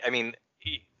 Like, I mean,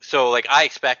 so like I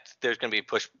expect there's going to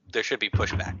be there should be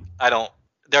pushback.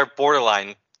 They're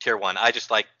borderline tier 1. I just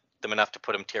like them enough to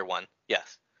put them tier 1.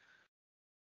 Yes.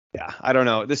 Yeah, I don't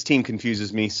know. This team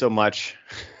confuses me so much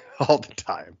all the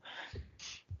time.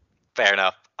 Fair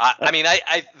enough. I mean,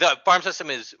 the farm system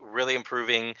is really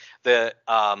improving. The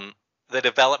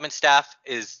development staff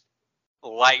is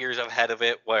light years ahead of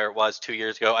it where it was 2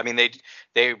 years ago. I mean,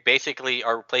 they basically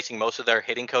are replacing most of their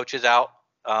hitting coaches out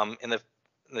in the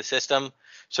system.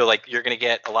 So like you're going to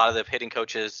get a lot of the hitting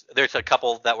coaches. There's a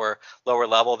couple that were lower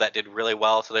level that did really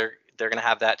well, so they're going to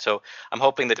have that. So I'm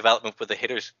hoping the development with the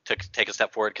hitters to take a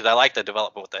step forward because I like the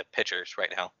development with the pitchers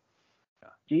right now.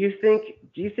 Do you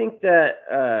think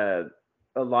that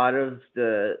a lot of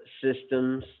the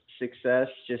system's success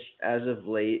just as of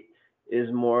late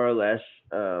is more or less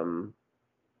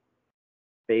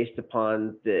based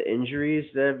upon the injuries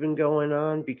that have been going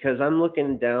on? Because I'm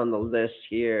looking down the list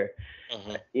here,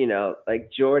 you know,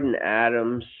 like Jordan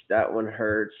Adams, that one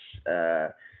hurts.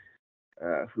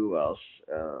 Who else?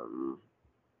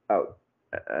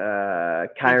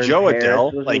 Kyron Joe Harris,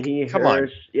 Adell, like, come on.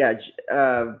 Yeah,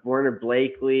 Werner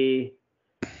Blakely,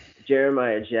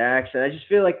 Jeremiah Jackson. I just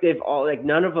feel like they've all, like,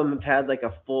 none of them have had like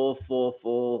a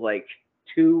full like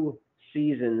 2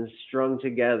 seasons strung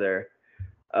together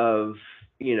of,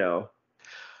 you know,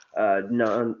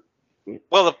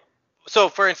 Well, so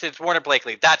for instance, Werner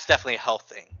Blakely, that's definitely a health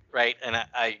thing, right? And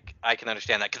I can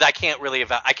understand that because I can't really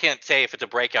I can't say if it's a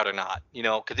breakout or not, you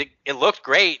know, because it looked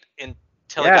great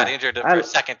until he got injured for a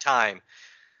second time.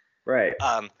 Right.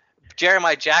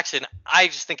 Jeremiah Jackson, I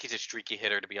just think he's a streaky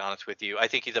hitter, to be honest with you. I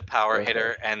think he's a power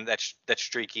hitter, and that's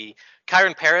streaky.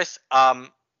 Kyron Paris,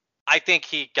 I think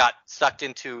he got sucked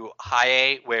into high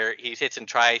A where he hits in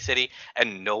Tri-City,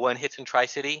 and no one hits in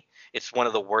Tri-City. It's one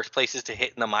of the worst places to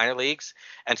hit in the minor leagues.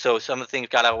 And so some of the things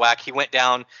got out of whack. He went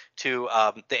down to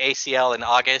the ACL in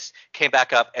August, came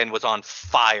back up, and was on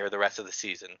fire the rest of the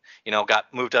season. You know,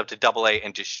 got moved up to AA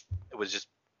and it was just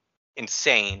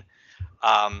insane.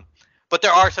 But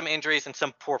there are some injuries and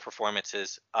some poor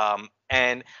performances.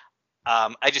 And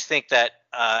I just think that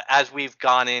as we've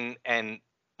gone in and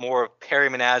more of Perry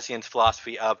Manassian's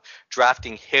philosophy of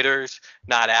drafting hitters,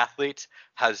 not athletes,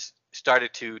 has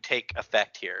started to take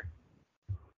effect here.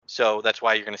 So that's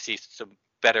why you're going to see some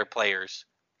better players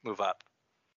move up.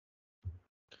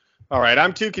 All right,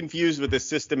 I'm too confused with this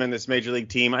system and this major league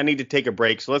team. I need to take a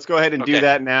break, so let's go ahead and do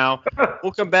that now.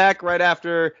 We'll come back right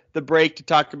after the break to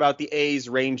talk about the A's,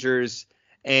 Rangers,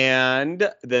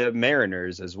 and the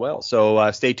Mariners as well.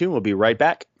 So stay tuned. We'll be right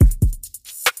back.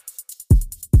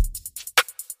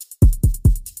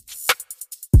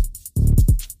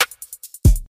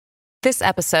 This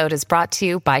episode is brought to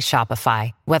you by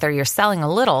Shopify. Whether you're selling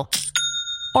a little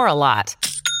or a lot,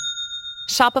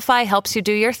 Shopify helps you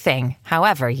do your thing,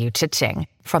 however you cha-ching.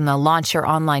 From the launch your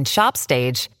online shop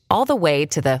stage, all the way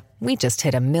to the we just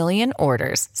hit 1 million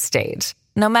orders stage.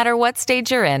 No matter what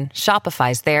stage you're in,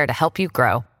 Shopify's there to help you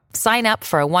grow. Sign up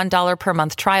for a $1 per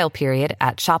month trial period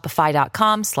at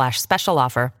shopify.com/special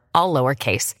offer, all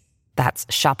lowercase. That's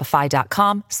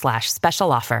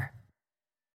shopify.com/special offer.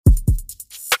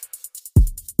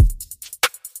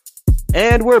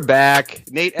 And we're back.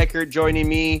 Nate Eckert joining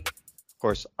me. Of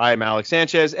course, I'm Alex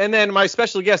Sanchez. And then my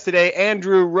special guest today,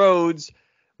 Andrew Rhodes.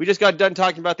 We just got done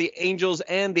talking about the Angels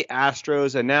and the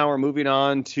Astros, and now we're moving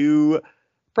on to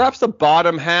perhaps the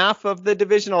bottom half of the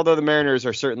division, although the Mariners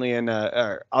are certainly on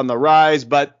the rise.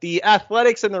 But the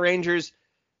Athletics and the Rangers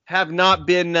have not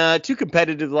been too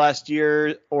competitive last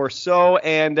year or so,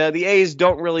 and the A's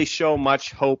don't really show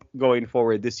much hope going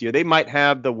forward this year. They might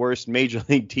have the worst major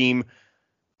league team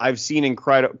I've seen in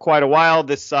quite a while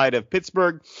this side of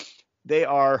Pittsburgh. They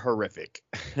are horrific.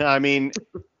 I mean,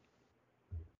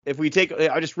 if we take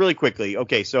just really quickly.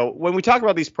 Okay, so when we talk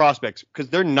about these prospects,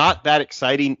 because they're not that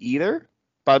exciting either,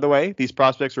 by the way, these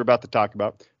prospects we're about to talk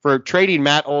about, for trading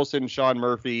Matt Olson, Sean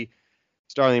Murphy,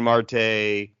 Starling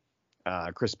Marte,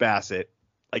 Chris Bassett,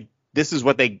 like this is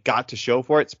what they got to show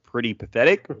for it. It's pretty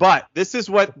pathetic, but this is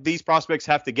what these prospects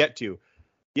have to get to.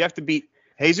 You have to beat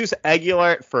Jesus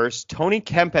Aguilar at first, Tony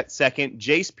Kemp at second,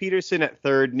 Jace Peterson at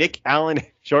third, Nick Allen at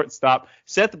shortstop,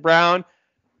 Seth Brown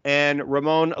and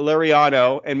Ramon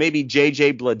Laureano, and maybe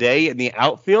JJ Bleday in the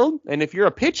outfield. And if you're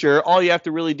a pitcher, all you have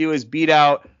to really do is beat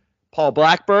out Paul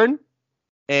Blackburn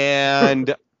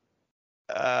and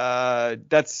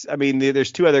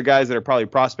there's two other guys that are probably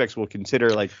prospects we'll consider,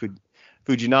 like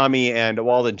Fujinami and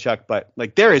Waldenchuk, but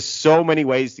like there is so many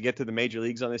ways to get to the major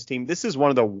leagues on this team. This is one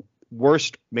of the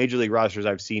worst major league rosters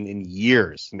I've seen in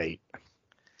years, Nate.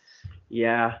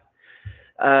 Yeah.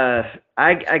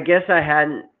 I guess I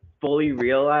hadn't fully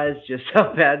realized just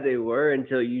how bad they were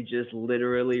until you just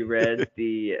literally read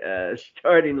the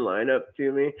starting lineup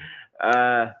to me.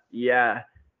 Yeah.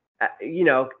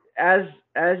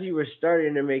 As you were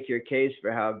starting to make your case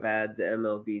for how bad the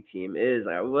MLB team is,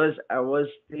 I was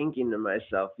thinking to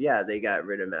myself, yeah, they got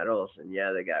rid of Matt Olson.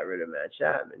 Yeah, they got rid of Matt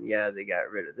Chapman. Yeah, they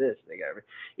got rid of this.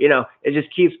 It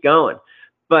just keeps going.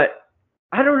 But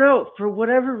I don't know, for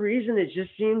whatever reason, it just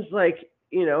seems like,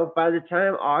 by the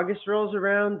time August rolls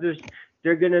around,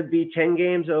 they're going to be 10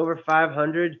 games over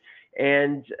 500.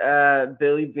 And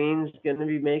Billy Beane's going to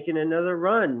be making another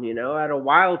run, at a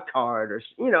wild card or,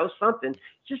 something. It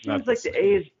just seems like the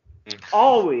A's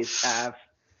always have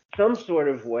some sort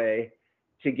of way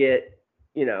to get,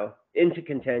 into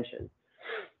contention.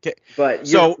 Okay. But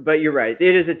you're right.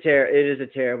 It is a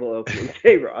terrible opening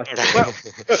day roster. Well,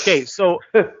 okay, so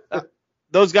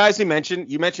those guys you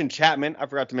mentioned Chapman. I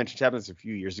forgot to mention Chapman a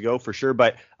few years ago for sure,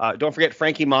 but don't forget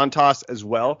Frankie Montas as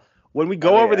well. When we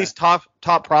go over these top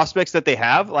prospects that they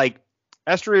have, like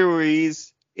Esteury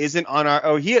Ruiz isn't on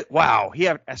our. He had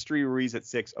Esteury Ruiz at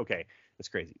 6. Okay, that's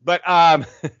crazy. But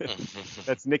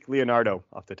that's Nick Leonardo.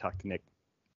 I'll have to talk to Nick.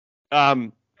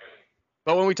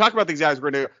 But when we talk about these guys,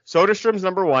 we're going to Soderstrom's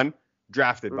number 1,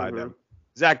 drafted by them.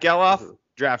 Zach Geloff,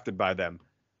 drafted by them.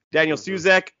 Daniel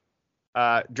Suzek,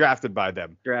 drafted by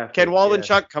them. Ken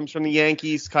Waldenchuk comes from the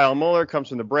Yankees. Kyle Muller comes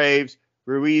from the Braves.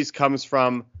 Ruiz comes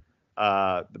from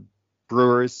the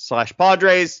Brewers /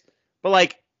 Padres. But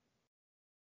like,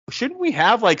 shouldn't we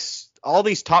have like all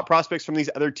these top prospects from these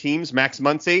other teams? Max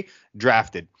Muncy,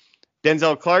 drafted.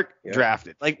 Denzel Clark,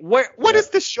 drafted. Like, what is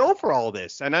the show for all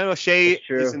this? And I know Shea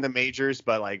is in the majors,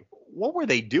 but like, what were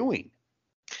they doing?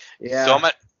 Yeah. So I'm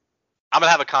gonna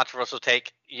have a controversial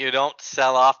take. You don't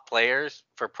sell off players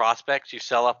for prospects. You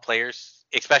sell off players,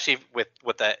 especially with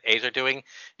what the A's are doing.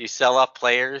 You sell off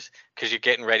players because you're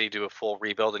getting ready to do a full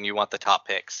rebuild and you want the top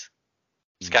picks.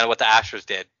 It's kind of what the Astros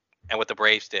did and what the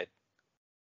Braves did.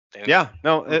 Yeah,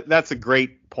 no, that's a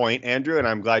great point, Andrew, and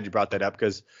I'm glad you brought that up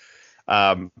because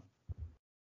there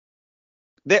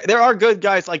are good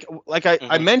guys.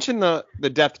 I mentioned the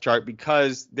depth chart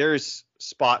because there's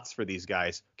spots for these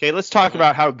guys. Okay, let's talk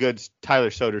about how good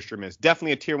Tyler Soderstrom is.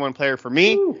 Definitely a tier 1 player for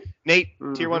me. Ooh. Nate,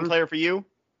 tier 1 player for you?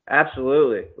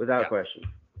 Absolutely, without question.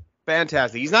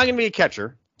 Fantastic. He's not going to be a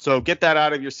catcher, so get that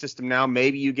out of your system now.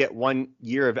 Maybe you get 1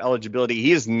 year of eligibility.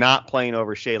 He is not playing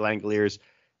over Shea Langeliers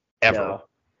ever. No.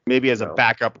 Maybe as a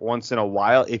backup once in a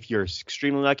while if you're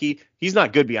extremely lucky. He's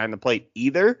not good behind the plate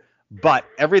either, but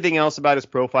everything else about his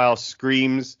profile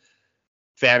screams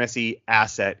fantasy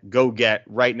asset. Go get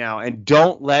right now. And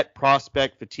don't let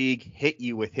prospect fatigue hit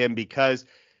you with him because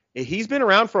he's been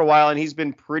around for a while and he's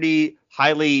been pretty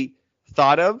highly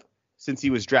thought of since he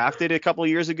was drafted a couple of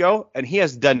years ago. And he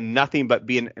has done nothing but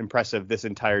being impressive this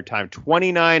entire time.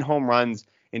 29 home runs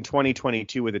in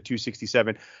 2022 with a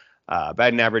 267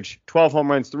 batting average, 12 home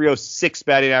runs, 306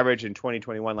 batting average in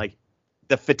 2021. Like,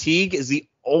 the fatigue is the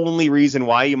only reason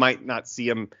why you might not see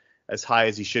him as high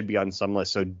as he should be on some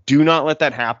lists. So do not let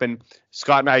that happen.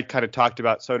 Scott and I kind of talked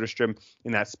about Soderstrom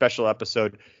in that special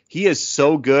episode. He is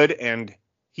so good, and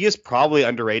he is probably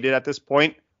underrated at this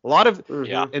point. A lot of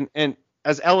and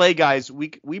as LA guys,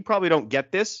 we probably don't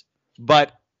get this,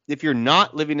 but if you're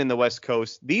not living in the West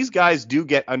Coast, these guys do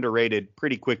get underrated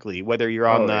pretty quickly, whether you're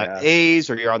on the A's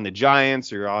or you're on the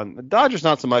Giants or you're on the Dodgers,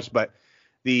 not so much, but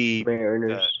the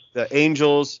Mariners, the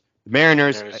Angels, the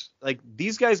Mariners, like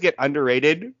these guys get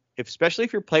underrated, especially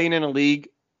if you're playing in a league.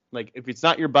 Like if it's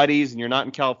not your buddies and you're not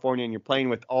in California and you're playing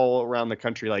with all around the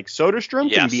country, like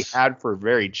Soderstrom can be had for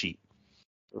very cheap,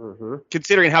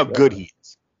 considering how good he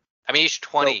is. I mean, he's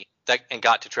 20 and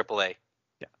got to AAA.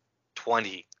 Yeah,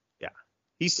 20. Yeah,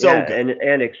 he's so good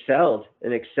and excelled at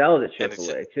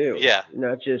AAA too. Yeah,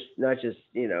 not just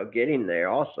getting there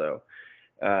also.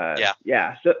 So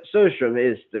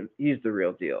Soderstrom he's the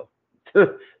real deal.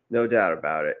 No doubt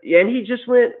about it. Yeah, and he just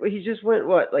went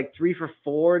what, like 3 for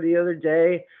 4 the other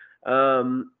day.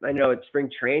 I know it's spring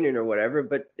training or whatever,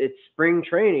 but it's spring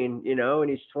training, and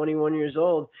he's 21 years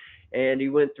old, and he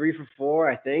went 3 for 4,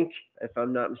 I think, if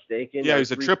I'm not mistaken. Yeah, he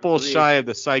was a triple shy of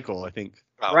the cycle, I think.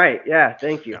 Oh. Right. Yeah.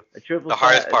 Thank you. Yeah. A triple. The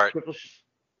hardest part.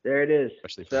 There it is.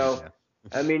 Especially so,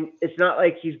 I mean, it's not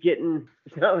like he's getting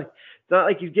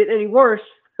any worse.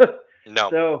 No.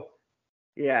 So,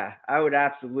 Yeah, I would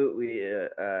absolutely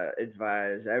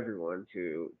advise everyone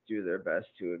to do their best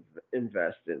to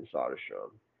invest in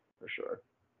Soderstrom for sure.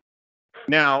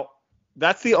 Now,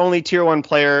 that's the only tier 1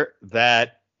 player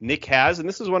that Nick has, and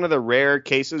this is one of the rare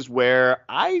cases where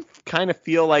I kind of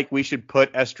feel like we should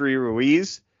put Esteury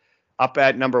Ruiz up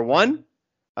at number 1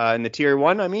 in the tier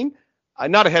 1. I mean,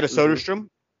 not ahead of Soderstrom,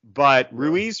 but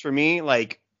Ruiz for me,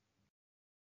 like,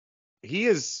 he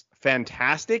is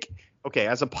fantastic. Okay,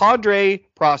 as a Padre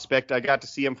prospect, I got to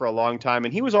see him for a long time,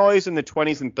 and he was always in the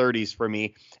 20s and 30s for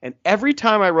me. And every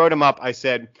time I wrote him up, I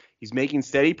said he's making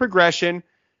steady progression.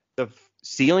 The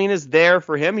ceiling is there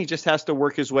for him. He just has to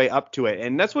work his way up to it.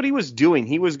 And that's what he was doing.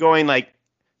 He was going like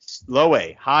low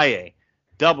A, high A,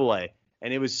 double A.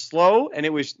 And it was slow, and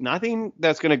it was nothing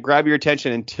that's going to grab your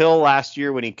attention until last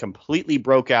year when he completely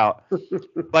broke out.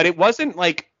 But it wasn't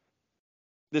like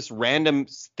this random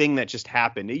thing that just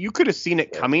happened. You could have seen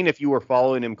it coming if you were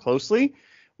following him closely,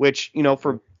 which, you know,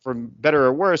 for better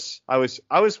or worse, I was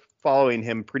following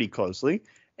him pretty closely.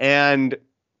 And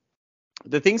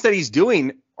the things that he's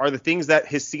doing are the things that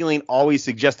his ceiling always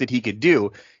suggested he could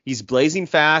do. He's blazing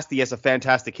fast. He has a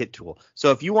fantastic hit tool.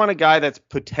 So if you want a guy that's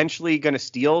potentially going to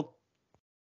steal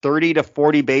 30 to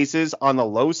 40 bases on the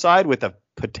low side with a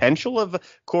potential of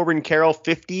Corbin Carroll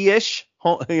 50-ish,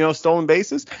 stolen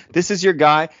bases, this is your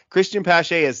guy. Christian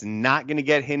Pache is not going to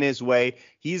get in his way.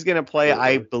 He's going to play,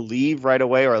 I believe, right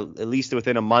away, or at least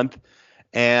within a month.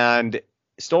 And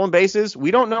stolen bases,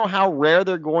 we don't know how rare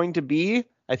they're going to be.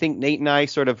 I think Nate and I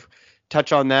sort of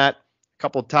touch on that a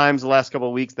couple of times the last couple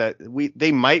of weeks, that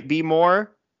they might be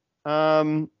more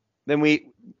than we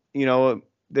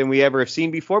ever have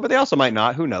seen before, but they also might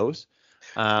not. Who knows?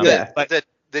 But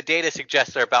the data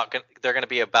suggests they're going to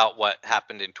be about what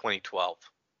happened in 2012,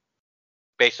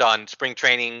 based on spring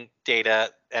training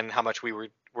data and how much we were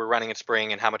running in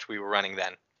spring and how much we were running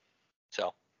then.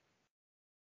 So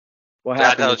what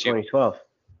happened in 2012?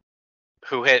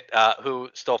 Who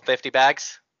stole 50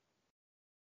 bags?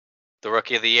 The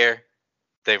rookie of the year,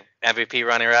 the MVP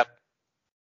runner-up,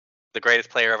 the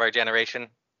greatest player of our generation.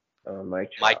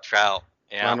 Mike Trout.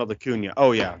 Yeah. Ronald Acuna.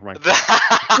 Oh yeah, right.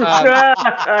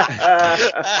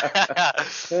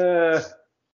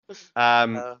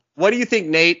 What do you think,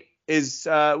 Nate?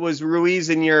 Was Ruiz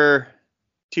in your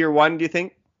tier 1? Do you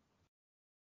think?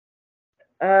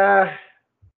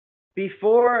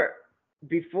 Before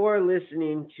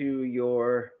listening to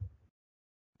your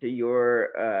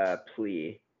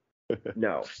plea,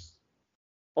 no.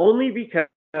 Only because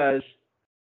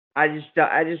I just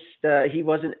he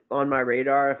wasn't on my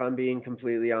radar, if I'm being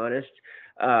completely honest.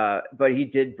 But he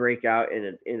did break out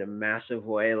in a massive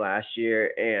way last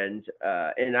year, and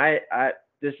I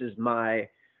this is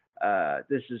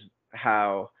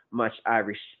how much I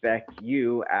respect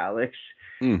you, Alex.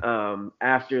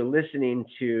 After listening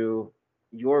to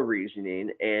your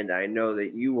reasoning, and I know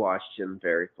that you watched him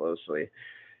very closely,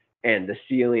 and the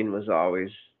ceiling was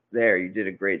always there. You did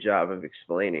a great job of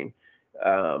explaining.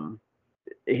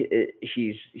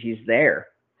 He's there.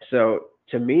 So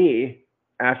to me,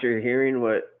 after hearing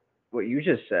what you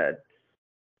just said,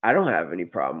 I don't have any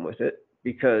problem with it,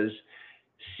 because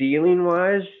ceiling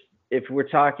wise, if we're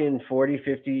talking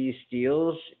 40-50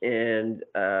 steals and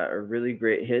a really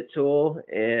great hit tool,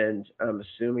 and I'm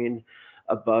assuming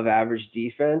above average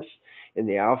defense in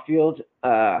the outfield,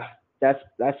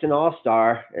 that's an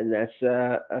all-star, and that's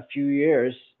a few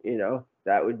years,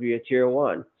 that would be a tier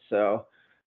 1. So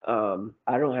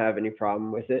I don't have any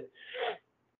problem with it.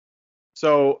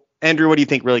 So, Andrew, what do you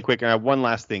think, really quick? I have one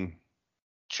last thing.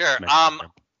 Sure.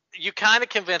 You kind of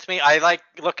convinced me. I like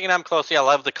looking at him closely. I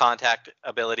love the contact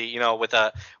ability. With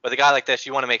a guy like this,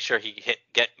 you want to make sure he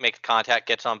makes contact,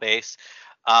 gets on base.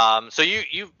 So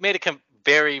you made a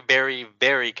very, very,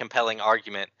 very compelling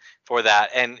argument for that.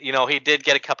 And he did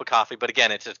get a cup of coffee, but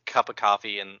again, it's a cup of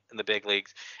coffee in the big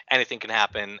leagues. Anything can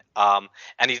happen. And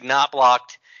he's not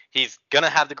blocked. He's gonna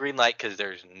have the green light because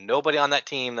there's nobody on that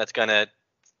team that's gonna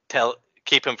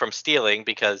keep him from stealing,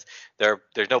 because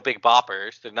there's no big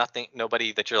boppers. There's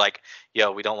nobody that you're like,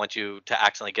 yo, we don't want you to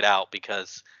accidentally get out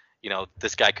because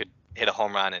this guy could hit a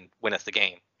home run and win us the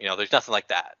game. There's nothing like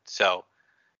that. So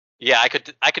yeah, I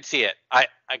could see it. I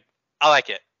like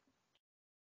it.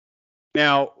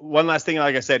 Now, one last thing,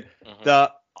 like I said,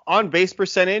 the on base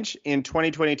percentage in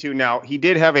 2022. Now, he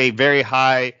did have a very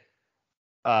high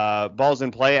balls in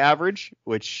play average,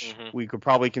 which we could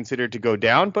probably consider to go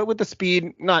down, but with the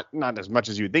speed, not as much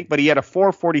as you'd think. But he had a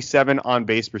 447 on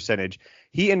base percentage.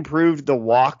 He improved the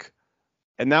walk,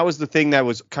 and that was the thing that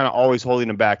was kind of always holding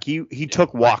him back. He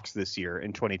took walks this year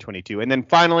in 2022. And then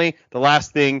finally, the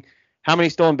last thing, how many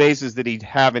stolen bases did he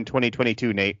have in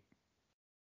 2022, Nate?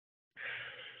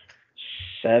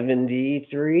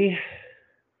 73.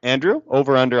 Andrew,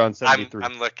 over under on 73.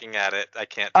 I'm looking at it. I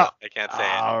can't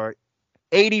say it.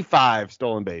 85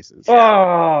 stolen bases.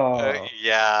 Oh.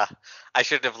 Yeah, I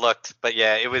should have looked, but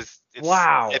yeah,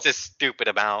 Wow. It's a stupid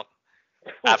amount.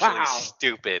 Absolutely Wow.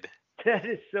 stupid. That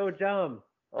is so dumb.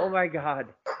 Oh my God.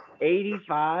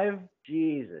 85?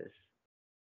 Jesus.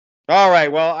 All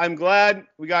right. Well, I'm glad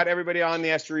we got everybody on the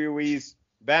Esteury Ruiz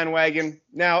bandwagon.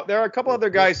 Now, there are a couple other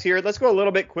guys here. Let's go a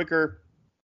little bit quicker.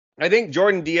 I think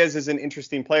Jordan Diaz is an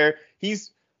interesting player.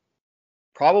 He's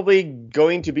probably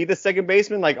going to be the second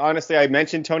baseman. Like, honestly, I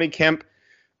mentioned Tony Kemp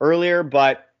earlier,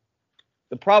 but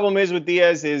the problem is with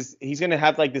Diaz is he's going to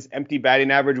have like this empty batting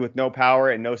average with no power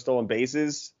and no stolen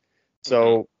bases.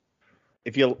 So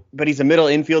but he's a middle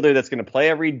infielder that's going to play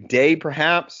every day,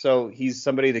 perhaps. So he's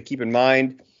somebody to keep in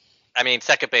mind. I mean,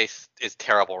 second base is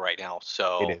terrible right now.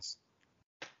 So it is.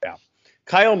 Yeah.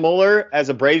 Kyle Muller, as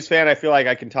a Braves fan, I feel like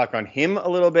I can talk on him a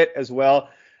little bit as well.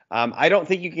 I don't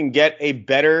think you can get a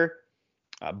better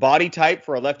body type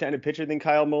for a left-handed pitcher than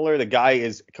Kyle Muller. The guy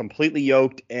is completely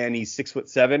yoked, and he's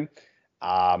 6'7",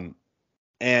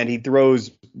 and he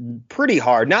throws pretty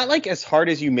hard. Not like as hard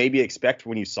as you maybe expect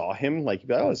when you saw him. Like,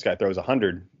 oh, this guy throws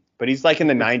 100, but he's like in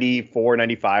the 94,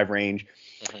 95 range.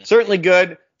 Mm-hmm. Certainly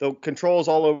good. The control's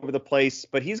all over the place,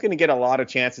 but he's going to get a lot of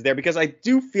chances there because I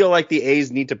do feel like the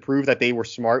A's need to prove that they were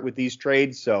smart with these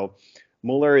trades. So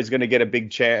Muller is going to get a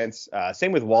big chance.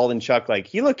 Same with Waldenchuk. Like,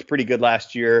 he looked pretty good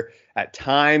last year at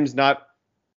times, not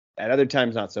at other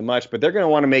times, not so much, but they're going to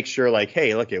want to make sure like,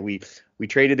 hey, look at, we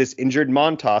traded this injured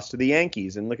Montas to the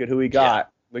Yankees and look at who we got.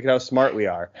 Yeah. Look at how smart we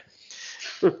are.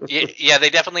 Yeah, they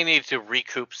definitely need to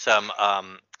recoup some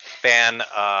fan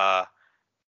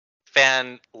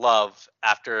love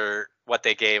after what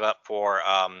they gave up for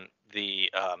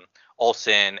the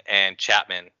Olsen and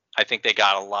Chapman. I think they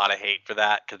got a lot of hate for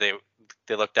that because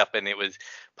they looked up and it was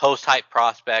post-hype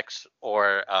prospects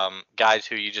or guys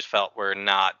who you just felt were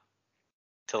not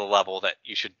to the level that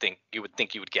you would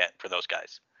think you would get for those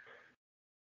guys.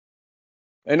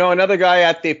 I know another guy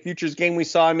at the Futures game we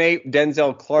saw, Nate,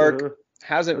 Denzel Clark,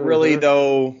 hasn't really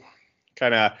though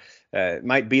kind of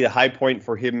might be the high point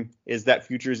for him is that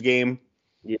Futures game.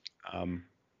 Yeah.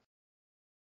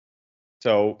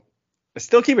 So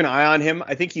still keep an eye on him.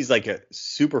 I think he's like a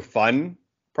super fun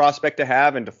prospect to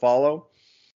have and to follow.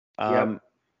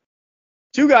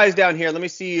 Two guys down here. Let me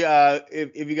see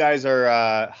if you guys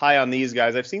are high on these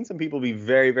guys. I've seen some people be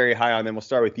very, very high on them. We'll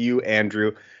start with you,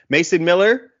 Andrew. Mason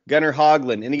Miller, Gunnar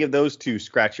Hoglund. Any of those two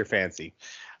scratch your fancy?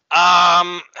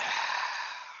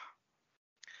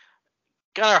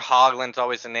 Gunnar Hoglund's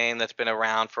always a name that's been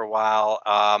around for a while.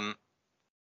 I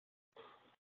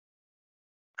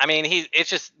mean,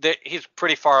 he's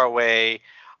pretty far away.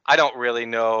 I don't really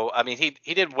know. I mean,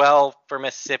 he did well for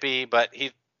Mississippi, but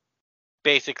he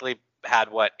basically had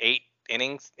 8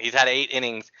 innings? He's had 8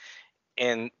 innings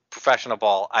in professional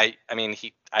ball. I mean,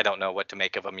 I don't know what to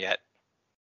make of him yet.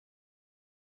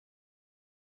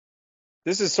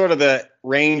 This is sort of the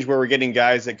range where we're getting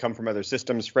guys that come from other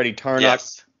systems. Freddie Tarnock.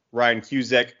 Yes. Ryan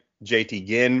Cusick, JT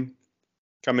Ginn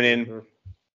coming in. Mm-hmm.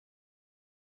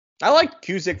 I like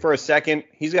Cusick for a second.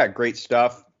 He's got great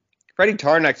stuff. Freddie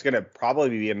Tarnock's going to probably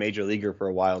be a major leaguer for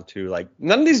a while too. Like,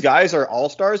 none of these guys are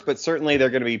all-stars, but certainly they're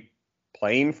going to be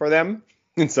playing for them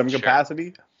in some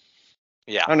capacity.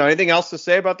 Yeah. I don't know. Anything else to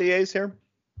say about the A's here?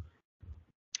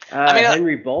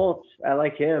 Henry Bolt, I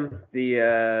like him.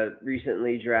 The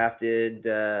recently drafted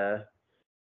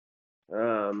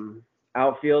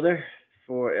outfielder.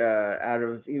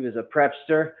 He was a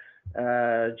prepster,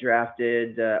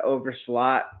 drafted over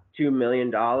slot, $2 million,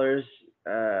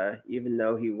 even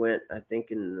though he went, I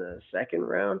think, in the second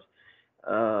round.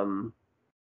 And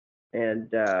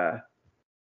a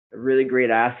really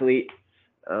great athlete.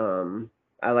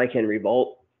 I like Henry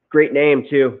Bolt. Great name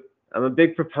too. I'm a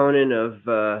big proponent of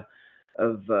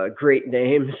great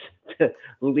names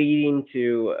leading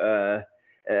to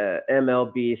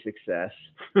MLB success.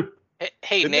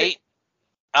 Hey Nate.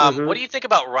 What do you think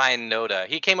about Ryan Noda?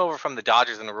 He came over from the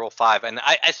Dodgers in the Rule 5, and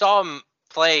I saw him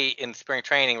play in spring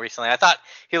training recently. I thought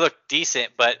he looked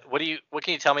decent, but what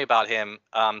can you tell me about him?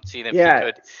 Seeing if he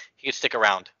could stick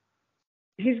around.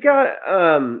 He's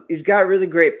got really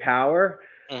great power,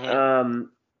 Mm-hmm.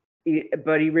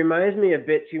 But he reminds me a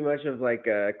bit too much of like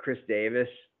Chris Davis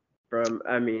from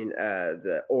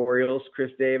the Orioles.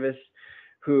 Chris Davis,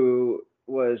 who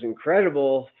was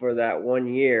incredible for that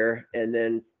 1 year, and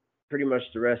then pretty much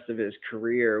the rest of his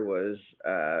career was,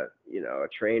 a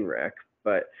train wreck.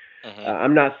 But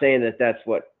I'm not saying that that's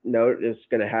what is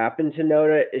going to happen to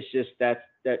Noda. It's just that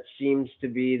seems to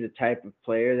be the type of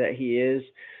player that he is.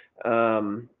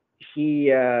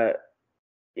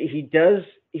 he does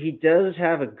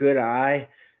have a good eye,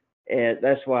 and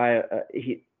that's why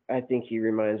I think he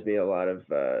reminds me a lot of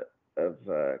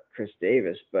Chris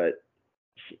Davis, but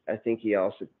I think he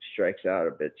also strikes out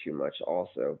a bit too much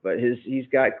also. But he's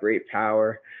got great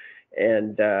power,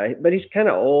 and but he's kind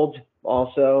of old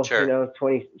also. Sure.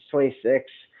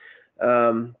 26.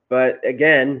 But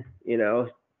again,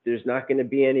 there's not going to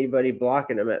be anybody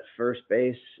blocking him at first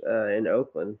base in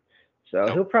Oakland. So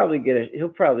Nope. he'll probably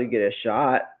get a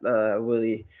shot. Will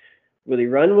he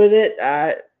run with it?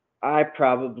 I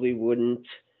probably wouldn't.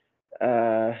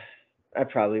 Bet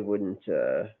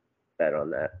on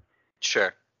that.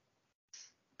 Sure.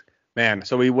 Man,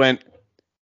 so we went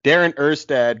Darren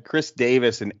Erstad, Chris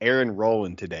Davis, and Aaron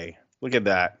Rowland today. Look at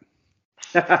that.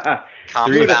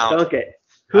 Calm Who'd have down. thunk it?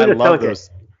 I Who'd have love thunk those.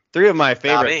 Three of my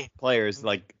favorite me. players,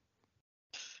 like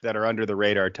that are under the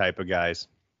radar type of guys.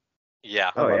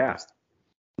 Yeah. Oh, I love yeah.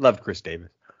 Loved Chris Davis.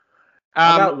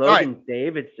 How about all right. Logan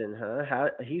Davidson, huh?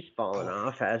 He's fallen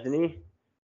off, hasn't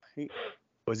he?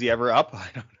 Was he ever up? I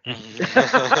don't know.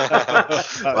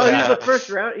 Well, he was a first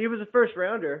round. He was a first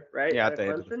rounder, right? Yeah, at at the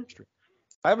end of the Clemson. first round.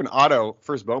 I have an auto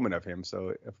first Bowman of him,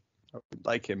 so I would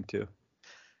like him too.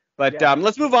 But Yeah.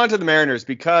 let's move on to the Mariners,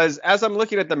 because as I'm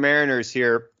looking at the Mariners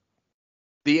here,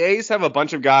 the A's have a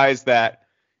bunch of guys that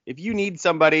if you need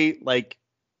somebody, like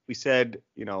we said,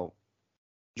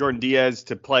 Jordan Diaz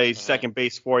to play second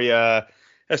base for you,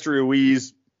 Esther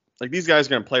Ruiz, like these guys are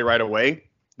going to play right away.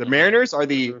 The Mariners are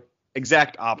the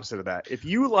exact opposite of that. If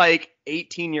you like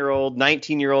 18-year-old,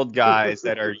 19-year-old guys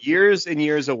that are years and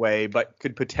years away, but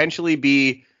could potentially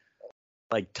be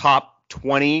like top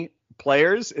 20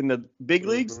 players in the big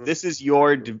leagues, this is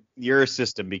your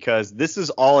system, because this is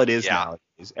all it is nowadays.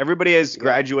 Everybody has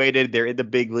graduated. They're in the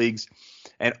big leagues,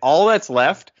 and all that's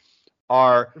left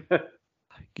are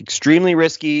extremely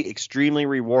risky, extremely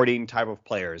rewarding type of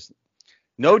players.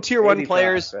 No tier one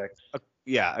players.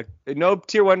 No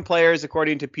tier one players,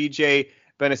 according to PJ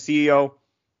Benacio.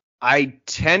 I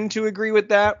tend to agree with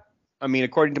that. I mean,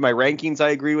 according to my rankings, I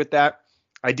agree with that.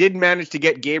 I did manage to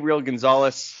get Gabriel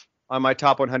Gonzalez on my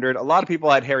top 100. A lot of people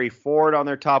had Harry Ford on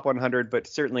their top 100, but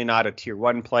certainly not a tier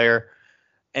one player.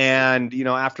 And,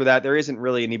 after that, there isn't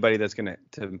really anybody that's going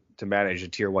to manage a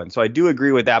tier one. So I do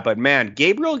agree with that. But, man,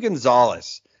 Gabriel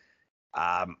Gonzalez,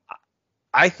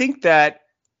 I think that,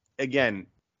 again,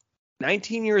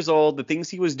 19 years old, the things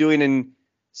he was doing in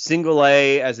single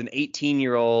A as an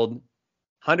 18-year-old,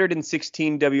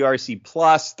 116 WRC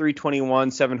plus,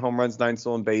 321, 7 home runs, 9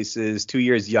 stolen bases, 2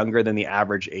 years younger than the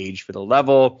average age for the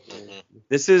level.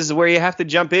 This is where you have to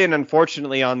jump in,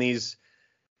 unfortunately, on these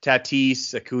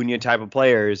Tatis, Acuna type of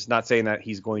players. Not saying that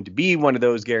he's going to be one of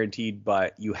those guaranteed,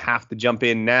 but you have to jump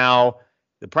in now.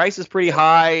 The price is pretty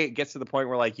high. It gets to the point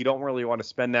where you don't really want to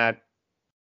spend that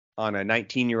on a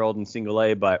 19-year-old in single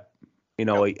A, but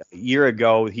a year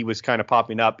ago he was kind of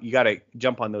popping up. You got to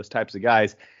jump on those types of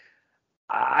guys.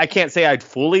 I can't say I'd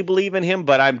fully believe in him,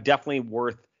 but I'm definitely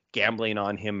worth gambling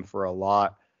on him for a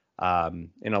lot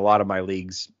in a lot of my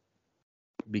leagues,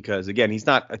 because again, he's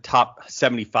not a top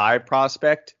 75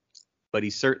 prospect, but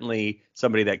he's certainly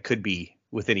somebody that could be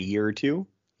within a year or two.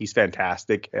 He's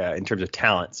fantastic in terms of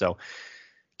talent. So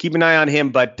keep an eye on him.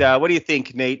 But what do you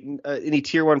think, Nate? Any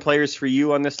tier one players for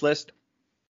you on this list?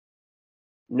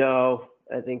 No,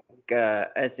 I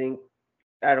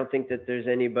don't think that there's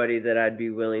anybody that I'd be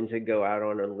willing to go out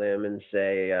on a limb and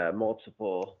say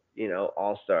multiple,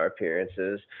 all-star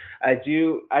appearances. I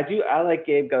like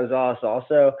Gabe Gonzalez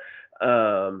also.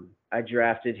 I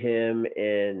drafted him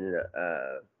in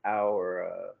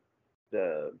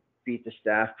the Beat the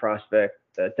Staff Prospect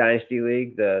Dynasty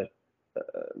League, the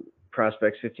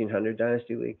Prospects 1500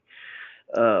 Dynasty League.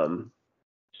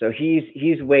 So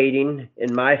he's waiting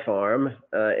in my farm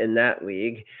in that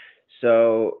league.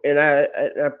 So, and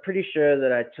I'm pretty sure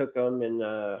that I took him in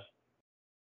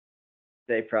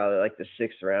say probably like the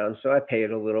 6th round. So I paid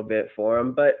a little bit for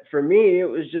him, but for me it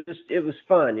was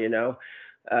fun.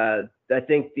 I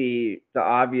think the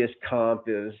obvious comp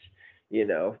is,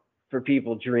 for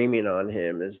people dreaming on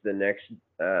him, is the next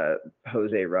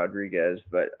Jose Rodriguez.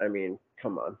 But I mean,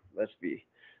 come on, let's be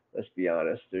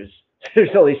honest.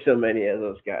 There's only so many of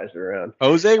those guys around.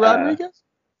 Jose Rodriguez?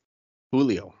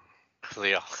 Julio.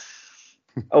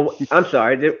 Oh, I'm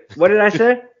sorry. What did I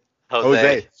say?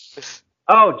 Jose.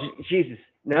 Oh, Jesus.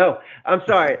 No, I'm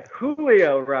sorry.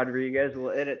 Julio Rodriguez.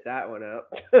 We'll edit that one out.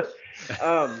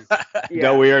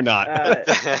 No, we are not.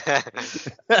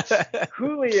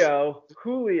 Julio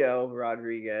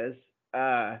Rodriguez.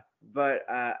 But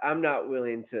I'm not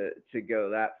willing to go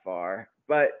that far.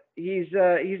 But he's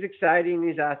exciting.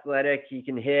 He's athletic. He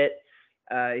can hit.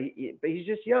 But he's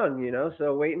just young,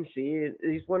 So wait and see.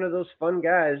 He's one of those fun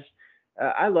guys.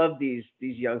 I love these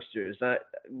youngsters.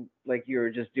 Like you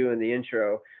were just doing the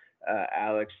intro,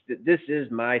 Alex. This is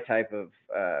my type of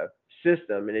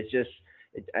system, and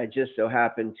I just so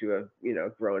happen to have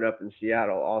grown up in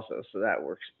Seattle also, so that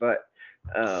works. But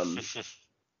I'm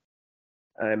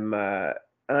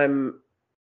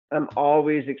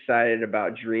always excited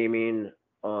about dreaming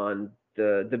on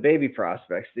the baby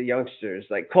prospects, the youngsters,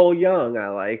 like Cole Young. I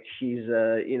like. He's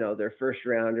their first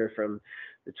rounder from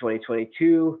the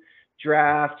 2022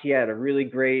 draft. He had a really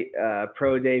great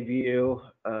pro debut.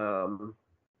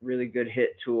 Really good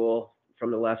hit tool from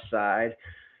the left side.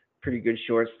 Pretty good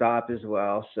shortstop as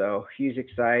well. So he's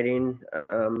exciting.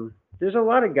 There's a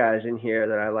lot of guys in here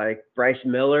that I like. Bryce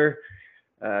Miller.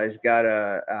 He's got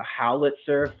a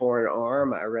howitzer for an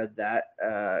arm. I read that.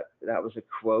 That was a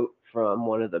quote from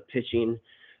one of the pitching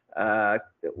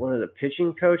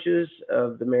coaches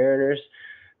of the Mariners.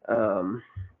 He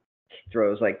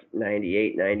throws like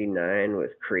 98, 99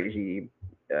 with crazy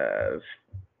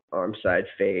arm side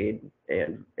fade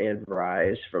and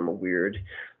rise from a weird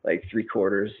like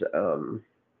 3/4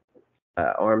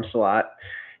 arm slot.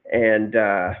 And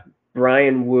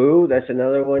Brian Wu, that's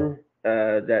another one.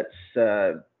 That's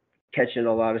catching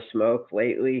a lot of smoke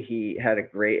lately. He had a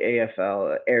great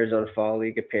AFL, Arizona Fall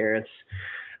League appearance.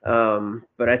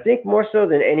 But I think more so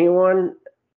than anyone,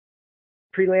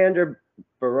 Prelander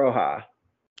Baroja,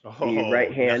 the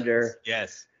right-hander.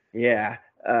 Yes. Yeah,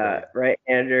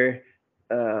 right-hander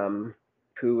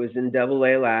who was in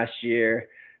Double-A last year.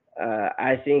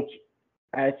 I think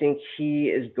he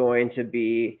is going to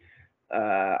be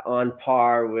on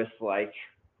par with like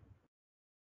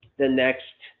the next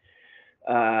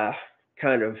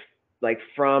kind of like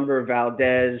Framber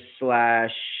Valdez /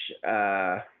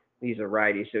 he's a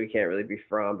righty, so he can't really be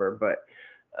Framber, but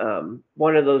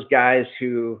one of those guys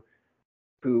who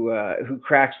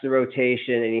cracks the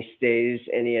rotation and he stays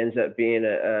and he ends up being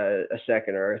a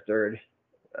second or a third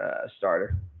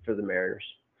starter for the Mariners.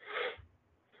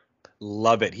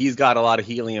 Love it. He's got a lot of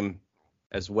helium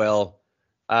as well.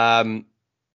 All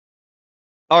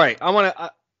right, I want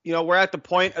to. We're at the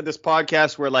point of this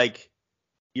podcast where like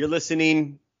you're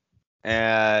listening.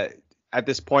 At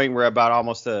this point, we're about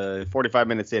almost 45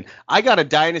 minutes in. I got a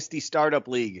Dynasty Startup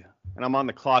League, and I'm on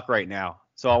the clock right now.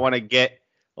 So I want to get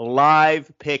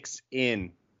live picks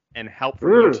in and help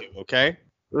from you two, okay?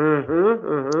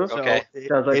 Mm-hmm. Okay.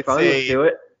 Sounds like fun. Let's do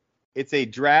it. It's a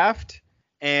draft,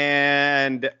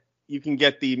 and you can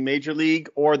get the Major League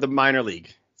or the Minor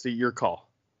League. So your call.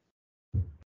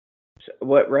 So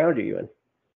what round are you in?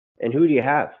 And who do you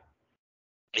have?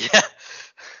 Yeah.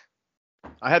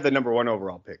 I had the number 1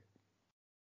 overall pick.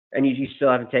 And you still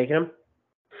haven't taken him?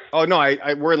 Oh, no,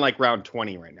 we're in like round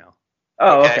 20 right now.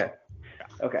 Oh, okay.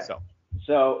 Yeah. Okay.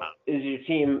 So is your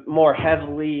team more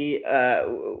heavily,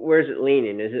 where's it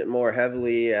leaning? Is it more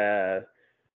heavily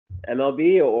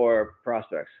MLB or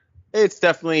prospects? It's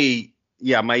definitely,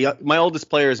 yeah, my oldest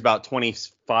player is about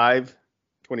 25,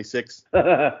 26.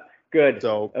 Good.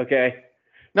 So, okay.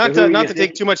 Not to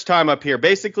take too much time up here.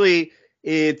 Basically,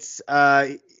 it's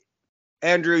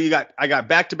Andrew, I got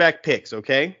back-to-back picks,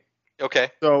 okay? Okay.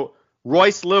 So,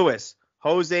 Royce Lewis,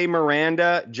 Jose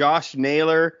Miranda, Josh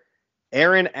Naylor,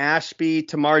 Aaron Ashby,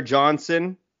 Tamar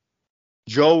Johnson,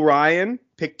 Joe Ryan.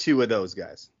 Pick 2 of those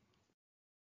guys.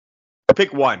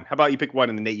 Pick 1. How about you pick 1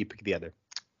 and then Nate, you pick the other?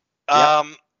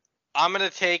 I'm going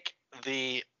to take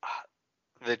the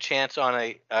chance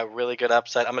on a really good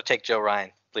upside. I'm going to take Joe Ryan.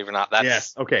 Believe it or not.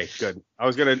 Yes. Okay, good. I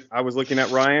was looking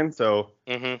at Ryan, so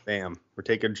bam. We're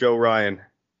taking Joe Ryan.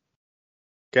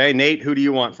 Okay, Nate, who do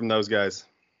you want from those guys?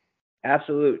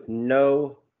 Absolute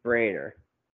no-brainer.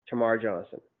 Tamar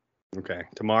Johnson. Okay,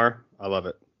 Tamar, I love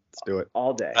it. Let's do it.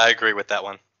 All day. I agree with that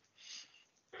one.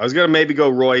 I was going to maybe go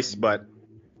Royce, but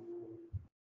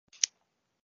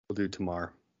we'll do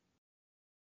Tamar.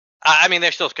 I mean,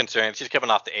 there's still concerns. He's coming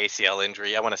off the ACL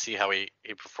injury. I want to see how he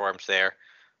performs there.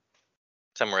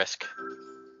 Some risk.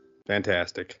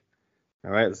 Fantastic.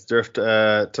 All right, let's drift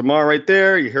Tamar right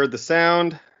there. You heard the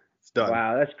sound. It's done.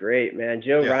 Wow, that's great, man.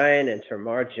 Joe Ryan and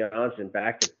Tamar Johnson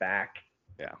back to back.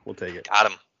 Yeah, we'll take it.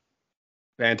 Got him.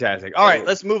 Fantastic. All right,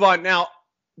 let's move on. Now,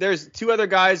 there's 2 other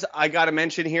guys I got to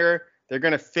mention here. They're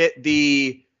going to fit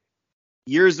the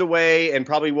years away and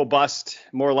probably will bust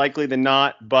more likely than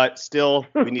not, but still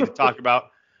we need to talk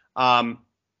about.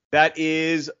 That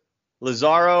is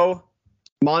Lazaro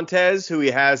Montez, who he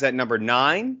has at number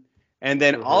 9, and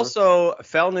then also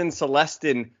Felnin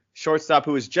Celestin, shortstop,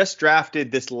 who was just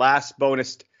drafted this last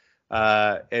bonus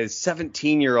as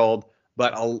 17-year-old,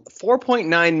 but a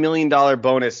 $4.9 million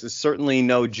bonus is certainly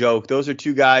no joke. Those are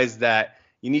 2 guys that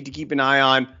you need to keep an eye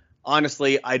on.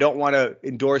 Honestly, I don't want to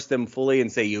endorse them fully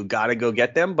and say you got to go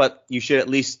get them, but you should at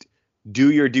least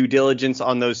do your due diligence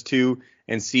on those two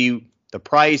and see the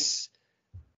price,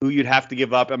 who you'd have to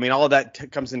give up. I mean, all of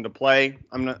that comes into play.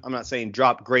 I'm not saying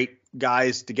drop great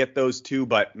guys to get those two,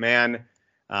 but man,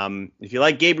 if you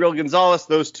like Gabriel Gonzalez,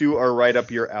 those two are right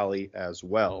up your alley as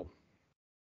well.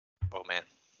 Oh man.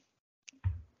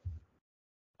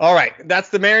 All right, that's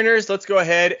the Mariners. Let's go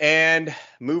ahead and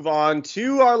move on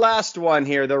to our last one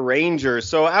here, the Rangers.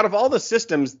 So out of all the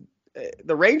systems,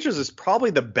 the Rangers is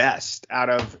probably the best out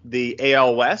of the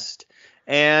AL West.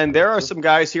 And there are some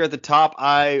guys here at the top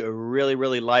I really,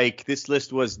 really like. This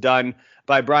list was done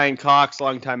by Brian Cox,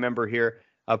 longtime member here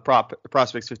of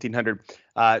Prospects 1500.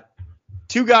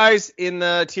 Two guys in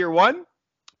the tier 1.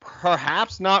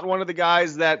 Perhaps not one of the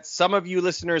guys that some of you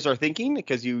listeners are thinking,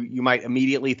 because you might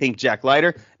immediately think Jack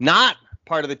Leiter. Not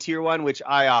part of the tier 1, which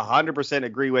I 100%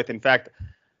 agree with. In fact,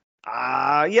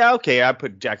 I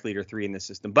put Jack Leiter 3 in this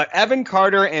system. But Evan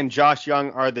Carter and Josh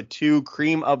Young are the two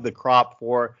cream of the crop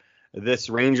for this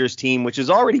Rangers team, which is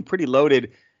already pretty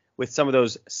loaded with some of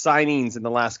those signings in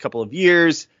the last couple of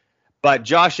years. But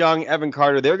Josh Young, Evan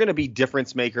Carter, they're going to be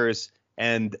difference makers,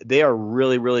 and they are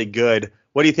really, really good.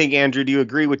 What do you think, Andrew? Do you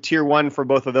agree with tier 1 for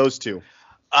both of those two?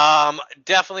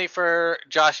 Definitely for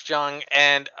Josh Young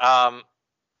and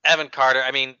Evan Carter.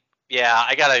 I mean, yeah,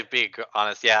 I gotta be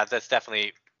honest. Yeah, that's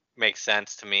definitely makes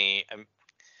sense to me.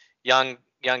 Young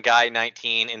guy,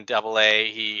 19 in Double-A.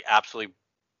 He absolutely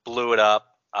blew it up.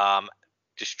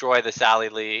 Destroy the Sally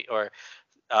Lee or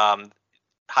High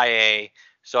A.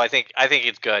 So I think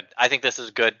it's good. I think this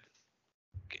is good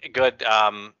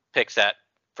pick set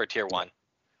for tier 1.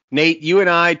 Nate, you and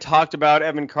I talked about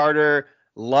Evan Carter.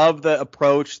 Love the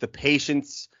approach, the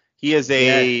patience. He is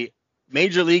a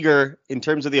major leaguer in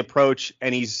terms of the approach,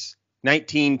 and he's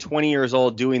 19, 20 years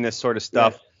old doing this sort of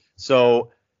stuff. Yes.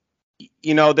 So,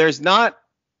 there's not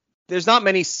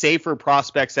many safer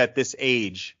prospects at this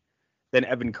age than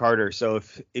Evan Carter. So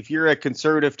if you're a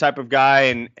conservative type of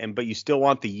guy but you still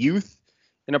want the youth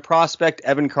in a prospect,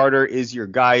 Evan Carter is your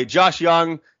guy. Josh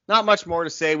Young, not much more to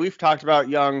say. We've talked about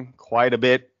Young quite a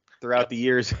bit throughout the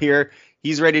years here.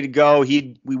 He's ready to go.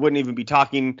 We wouldn't even be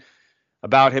talking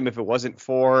about him if it wasn't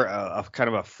for a kind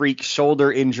of a freak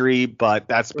shoulder injury, but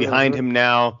that's behind him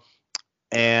now,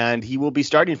 and he will be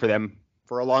starting for them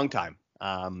for a long time.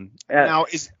 Now,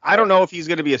 I don't know if he's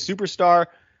going to be a superstar,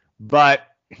 but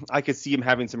I could see him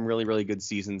having some really, really good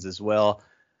seasons as well.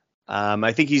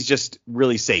 I think he's just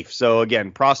really safe. So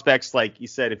again, prospects, like you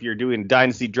said, if you're doing a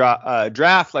dynasty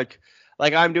draft, like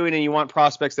I'm doing, and you want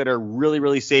prospects that are really,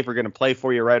 really safe, are going to play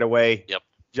for you right away. Yep.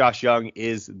 Josh Young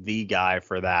is the guy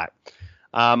for that.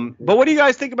 But what do you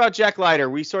guys think about Jack Leiter?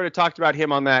 We sort of talked about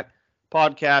him on that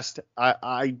podcast.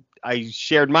 I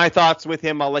shared my thoughts with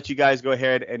him. I'll let you guys go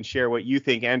ahead and share what you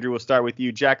think. Andrew, we'll start with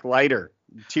you. Jack Leiter,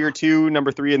 tier 2,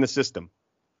 number 3 in the system.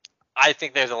 I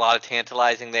think there's a lot of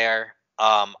tantalizing there.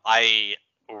 I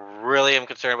really am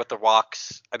concerned with the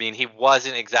walks. I mean, he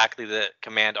wasn't exactly the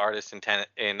command artist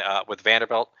with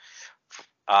Vanderbilt.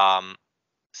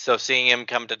 So seeing him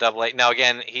come to Double-A. Now,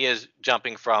 again, he is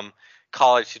jumping from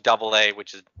college to Double-A,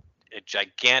 which is a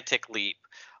gigantic leap.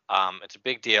 It's a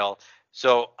big deal.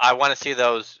 So I want to see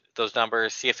those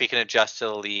numbers, see if he can adjust to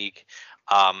the league.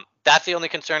 That's the only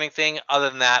concerning thing. Other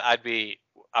than that,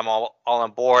 I'm all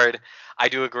on board. I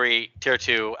do agree, tier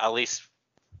 2, at least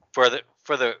for the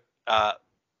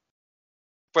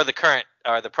current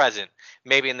or the present.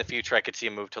 Maybe in the future I could see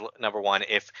him move to number 1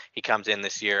 if he comes in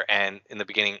this year and in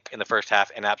the first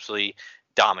half and absolutely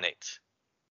dominates.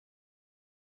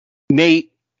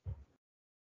 Nate,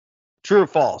 true or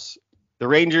false? The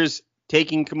Rangers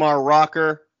taking Kumar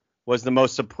Rocker was the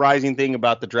most surprising thing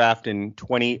about the draft in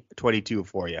 2022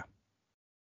 for you.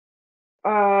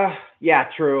 Yeah,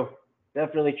 true.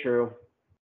 Definitely true.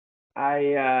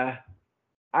 I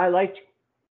liked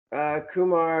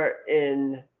Kumar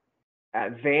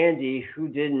at Vandy. Who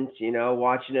didn't?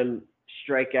 Watching him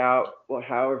strike out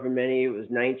however many, it was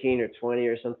 19 or 20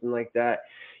 or something like that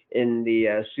in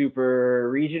the Super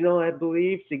Regional, I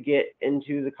believe, to get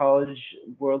into the College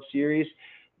World Series.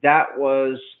 That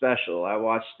was special. I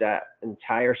watched that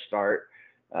entire start,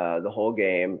 the whole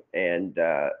game, and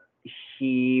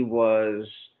he was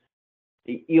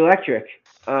electric.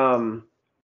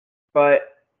 But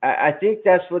I think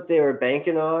that's what they were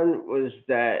banking on, was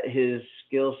that his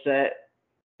skill set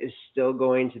is still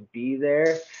going to be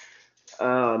there.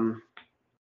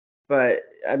 But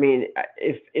I mean,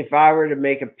 if I were to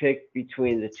make a pick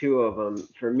between the two of them,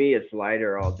 for me, it's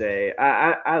Leiter all day.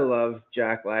 I love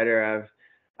Jack Leiter.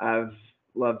 I've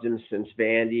loved him since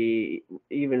Vandy,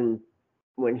 even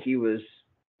when he was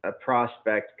a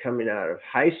prospect coming out of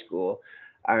high school.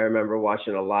 I remember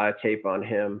watching a lot of tape on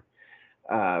him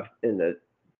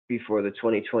before the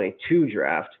 2022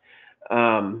 draft.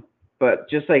 But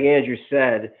just like Andrew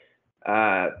said,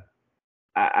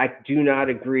 I do not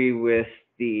agree with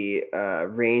the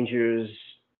Rangers'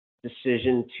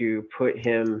 decision to put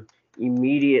him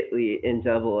immediately in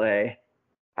Double-A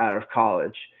out of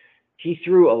college. He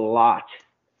threw a lot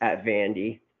at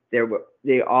Vandy.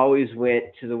 They always went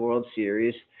to the World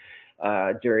Series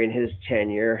during his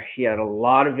tenure. He had a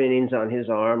lot of innings on his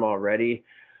arm already,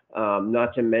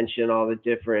 not to mention all the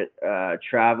different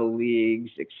travel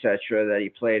leagues, etc., that he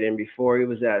played in before he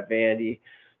was at Vandy.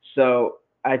 So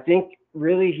I think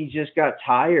really he just got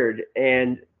tired,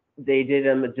 and they did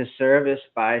him a disservice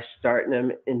by starting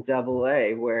him in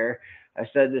Double-A, where I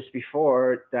said this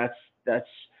before, that's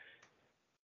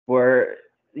where,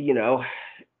 you know,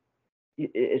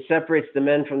 it separates the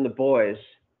men from the boys,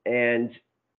 and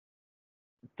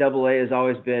Double-A has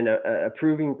always been a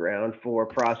proving ground for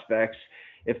prospects.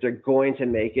 If they're going to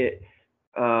make it,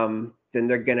 then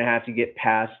they're going to have to get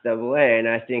past Double-A, and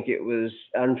I think it was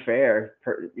unfair,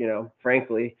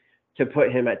 frankly, to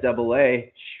put him at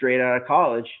Double-A straight out of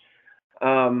college.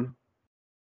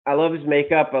 I love his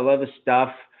makeup. I love his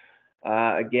stuff.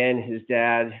 Again, his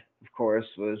dad, of course,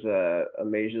 was a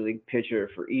major league pitcher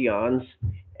for eons.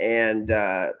 And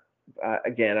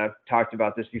again, I've talked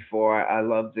about this before. I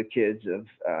love the kids of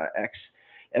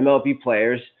ex-MLB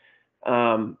players.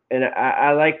 And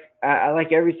I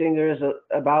like everything there is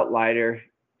about Leiter.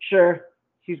 Sure,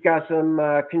 he's got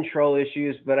some control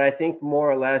issues, but I think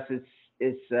more or less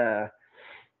it's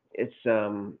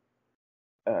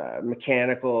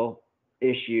mechanical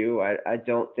issue. I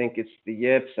don't think it's the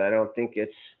yips. I don't think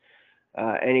it's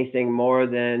anything more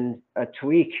than a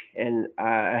tweak, and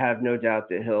I have no doubt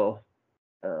that he'll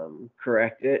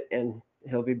correct it and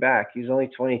he'll be back. He's only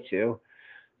 22,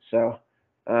 so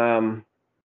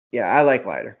yeah, I like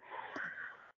Leiter.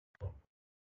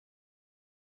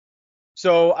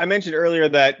 So I mentioned earlier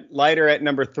that Leiter at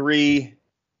number 3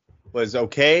 was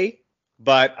okay,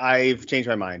 but I've changed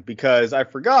my mind because I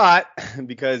forgot,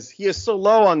 because he is so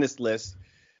low on this list.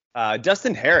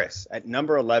 Dustin Harris at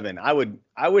number 11. I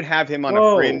would have him on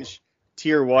a fringe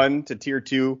tier 1 to tier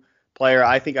 2 player.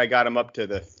 I think I got him up to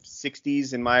the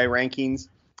 60s in my rankings.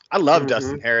 I love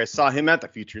Dustin Harris. Saw him at the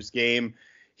Futures game.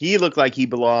 He looked like he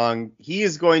belonged. He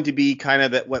is going to be kind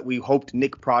of what we hoped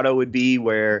Nick Pratto would be,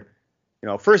 where,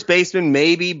 first baseman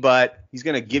maybe, but he's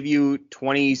going to give you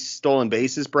 20 stolen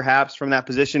bases perhaps from that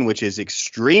position, which is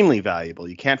extremely valuable.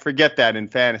 You can't forget that in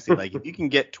fantasy. Like, if you can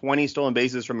get 20 stolen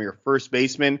bases from your first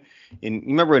baseman, and you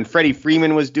remember when Freddie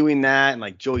Freeman was doing that, and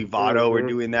like Joey Votto were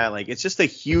doing that, like, it's just a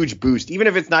huge boost. Even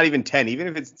if it's not even 10, even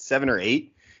if it's 7 or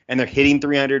 8, and they're hitting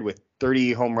 300 with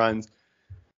 30 home runs,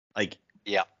 like,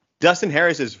 yeah, Dustin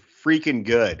Harris is freaking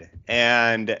good.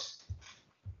 And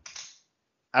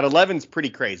at 11 is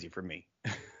pretty crazy for me.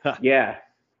 Yeah,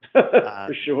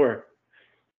 for sure.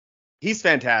 He's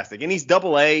fantastic, and he's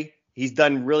Double-A. He's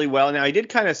done really well. Now, he did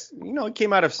kind of, he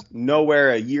came out of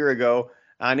nowhere a year ago,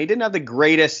 and he didn't have the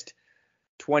greatest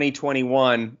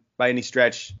 2021 by any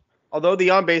stretch, although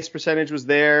the on-base percentage was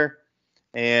there,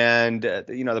 and,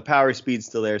 the power speed's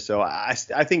still there. So I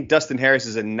think Dustin Harris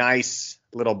is a nice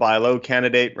little buy low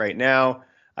candidate right now.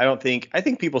 I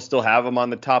think people still have him on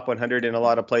the top 100 in a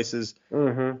lot of places,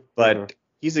 but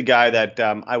he's a guy that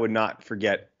I would not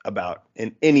forget about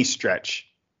in any stretch.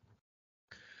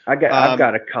 I've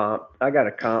got a comp. I got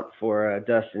a comp for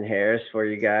Dustin Harris for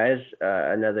you guys.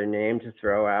 Another name to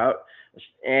throw out,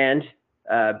 and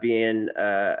being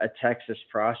a Texas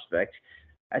prospect,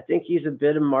 I think he's a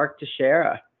bit of Mark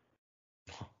Teixeira.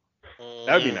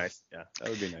 That would be nice. Yeah, that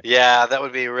would be nice. Yeah, that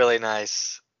would be really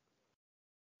nice.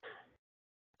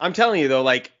 I'm telling you though,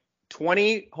 like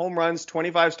 20 home runs,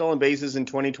 25 stolen bases in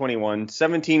 2021,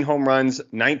 17 home runs,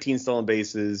 19 stolen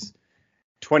bases,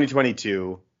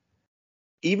 2022.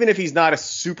 Even if he's not a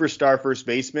superstar first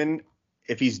baseman,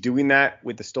 if he's doing that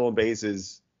with the stolen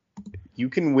bases, you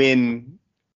can win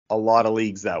a lot of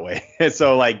leagues that way.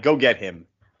 So, like, go get him.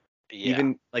 Yeah.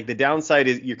 Even, like, the downside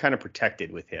is you're kind of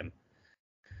protected with him.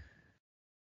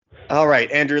 All right,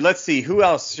 Andrew, let's see. Who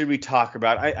else should we talk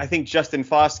about? I think Justin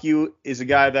Foscue is a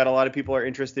guy that a lot of people are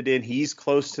interested in. He's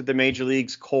close to the major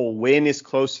leagues. Cole Winn is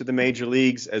close to the major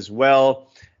leagues as well.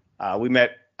 I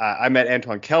met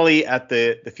Antoine Kelly at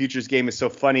the Futures game. It's so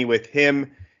funny with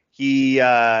him. He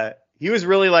was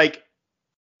really like,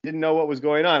 didn't know what was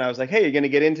going on. I was like, hey, you're going to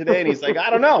get in today? And he's like, I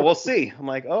don't know. We'll see. I'm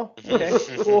like, oh, okay,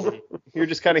 cool. You're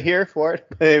just kind of here for it.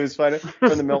 It was fun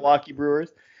from the Milwaukee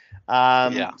Brewers.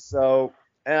 So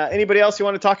anybody else you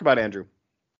want to talk about, Andrew?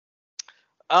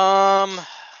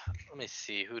 Let me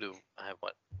see. Who do I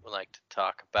would like to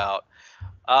talk about?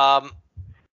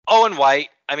 Owen White.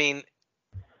 I mean,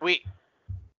 we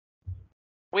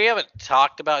haven't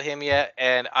talked about him yet,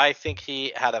 and I think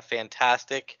he had a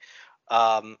fantastic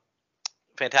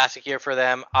year for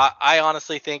them. I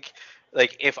honestly think,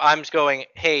 like, if I'm just going,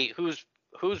 hey, who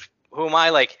am I,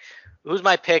 like, who's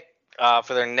my pick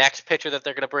for their next pitcher that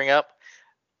they're going to bring up,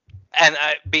 and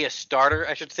be a starter,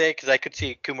 I should say, because I could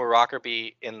see Kumar Rocker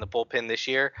be in the bullpen this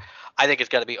year. I think it's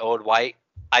got to be Owen White.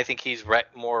 I think he's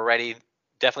more ready,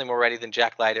 definitely more ready than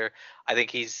Jack Leiter. I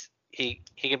think he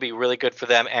can be really good for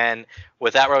them, and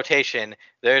with that rotation,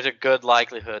 there's a good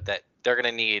likelihood that they're going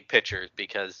to need pitchers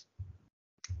because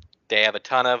they have a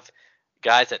ton of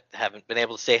guys that haven't been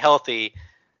able to stay healthy,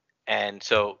 and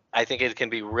so I think it can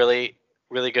be really,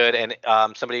 really good, and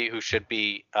somebody who should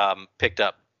be picked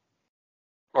up,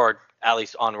 or at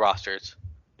least on rosters.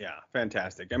 Yeah,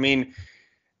 fantastic. I mean,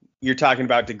 you're talking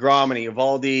about DeGrom and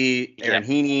Eovaldi, Aaron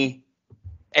Heaney,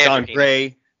 John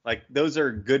Gray. Like, those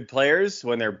are good players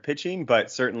when they're pitching,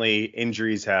 but certainly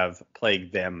injuries have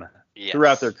plagued them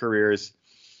throughout their careers.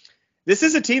 This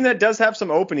is a team that does have some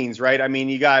openings, right? I mean,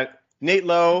 you got Nate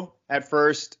Lowe at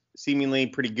first, seemingly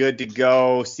pretty good to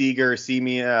go. Seager,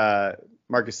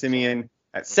 Marcus Semien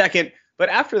at second. But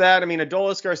after that, I mean,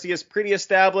 Adolis Garcia's pretty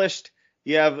established.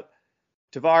 You have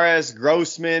Tavares,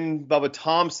 Grossman, Bubba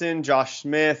Thompson, Josh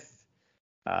Smith,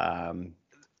 Brad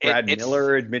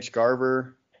Miller, Mitch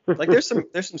Garver. Like, there's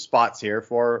some spots here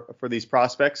for these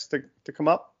prospects to come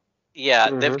up.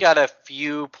 Yeah, they've got a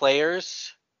few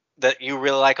players that you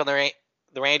really like on the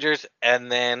Rangers,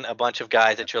 and then a bunch of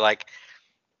guys that you're like,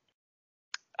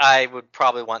 I would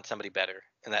probably want somebody better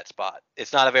in that spot.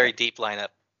 It's not a very deep lineup,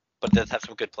 but it does have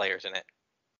some good players in it.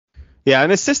 Yeah,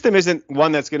 and the system isn't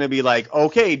one that's going to be like,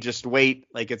 okay, just wait,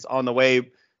 like it's on the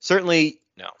way. Certainly,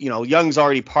 no. Young's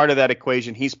already part of that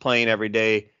equation. He's playing every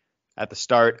day at the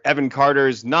start. Evan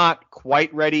Carter's not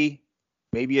quite ready,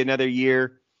 maybe another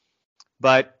year.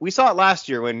 But we saw it last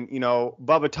year when,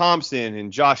 Bubba Thompson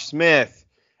and Josh Smith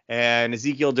and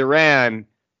Ezekiel Duran,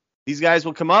 these guys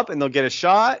will come up and they'll get a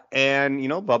shot. And,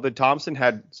 Bubba Thompson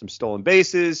had some stolen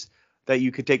bases that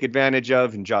you could take advantage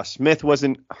of, and Josh Smith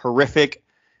wasn't horrific.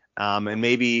 And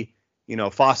maybe,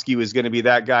 Foskey was going to be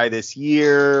that guy this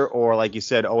year, or like you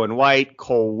said, Owen White,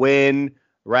 Cole Winn,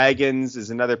 Ragans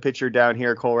is another pitcher down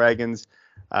here, Cole Ragans.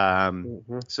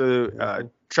 So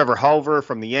Trevor Hulver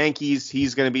from the Yankees,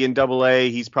 he's going to be in Double-A.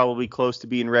 He's probably close to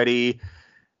being ready.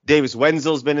 Davis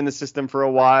Wenzel's been in the system for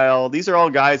a while. These are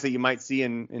all guys that you might see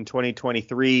in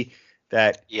 2023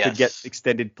 that could get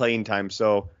extended playing time.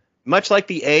 So much like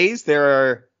the A's, there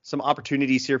are some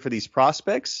opportunities here for these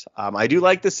prospects. I do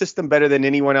like the system better than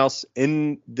anyone else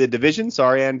in the division.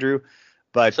 Sorry, Andrew.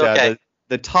 But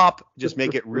the top just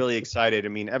make it really excited. I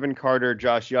mean, Evan Carter,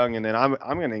 Josh Young, and then I'm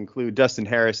going to include Dustin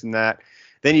Harris in that.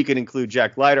 Then you can include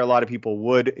Jack Leiter. A lot of people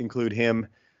would include him.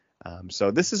 So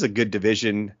this is a good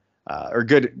division, or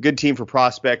good team for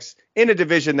prospects in a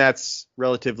division that's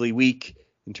relatively weak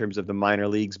in terms of the minor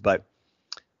leagues. But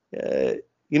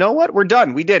you know what? We're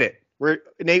done. We did it.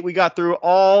 Nate, we got through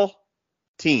all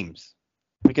teams.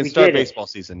 We can start baseball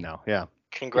season now. Yeah.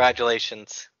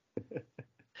 Congratulations.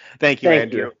 Thank you,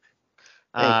 Andrew.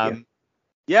 Thank you.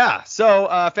 Yeah.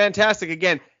 So fantastic.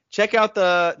 Again, check out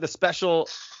the special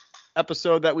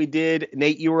episode that we did.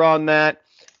 Nate, you were on that.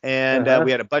 And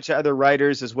we had a bunch of other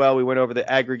writers as well. We went over the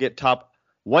aggregate top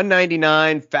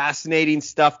 199. Fascinating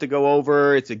stuff to go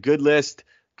over. It's a good list.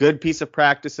 Good piece of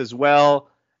practice as well.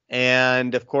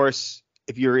 And, of course,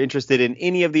 if you're interested in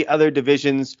any of the other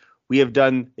divisions, we have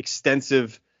done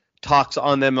extensive talks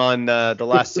on them on the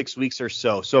last 6 weeks or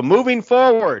so. So moving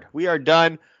forward, we are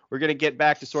done. We're going to get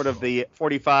back to sort of the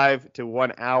 45 to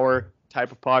 1 hour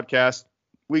type of podcast.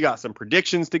 We got some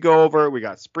predictions to go over. We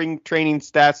got spring training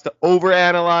stats to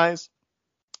overanalyze.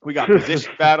 We got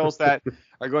position battles that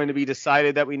are going to be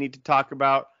decided that we need to talk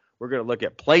about. We're going to look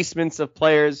at placements of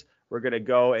players. We're going to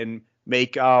go and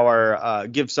make our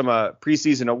give some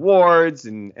preseason awards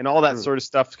and all that sort of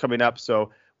stuff coming up. So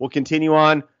we'll continue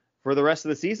on for the rest of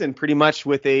the season, pretty much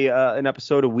with an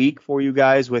episode a week for you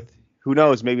guys, with who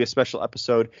knows, maybe a special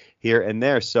episode here and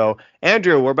there. So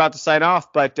Andrew, we're about to sign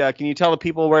off, but can you tell the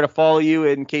people where to follow you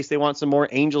in case they want some more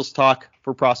Angels talk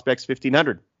for Prospects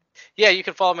 1500? Yeah, you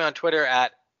can follow me on Twitter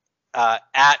at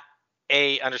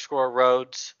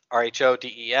 @A_Rhodes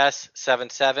RHODES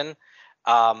 77.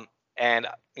 And,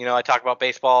 I talk about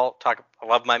baseball, I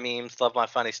love my memes, love my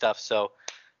funny stuff. So,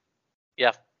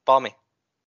 yeah, follow me.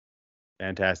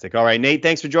 Fantastic. All right, Nate,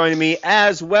 thanks for joining me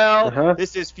as well.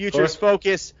 This is Futures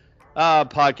Focus,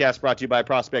 podcast brought to you by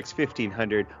Prospects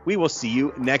 1500. We will see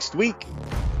you next week.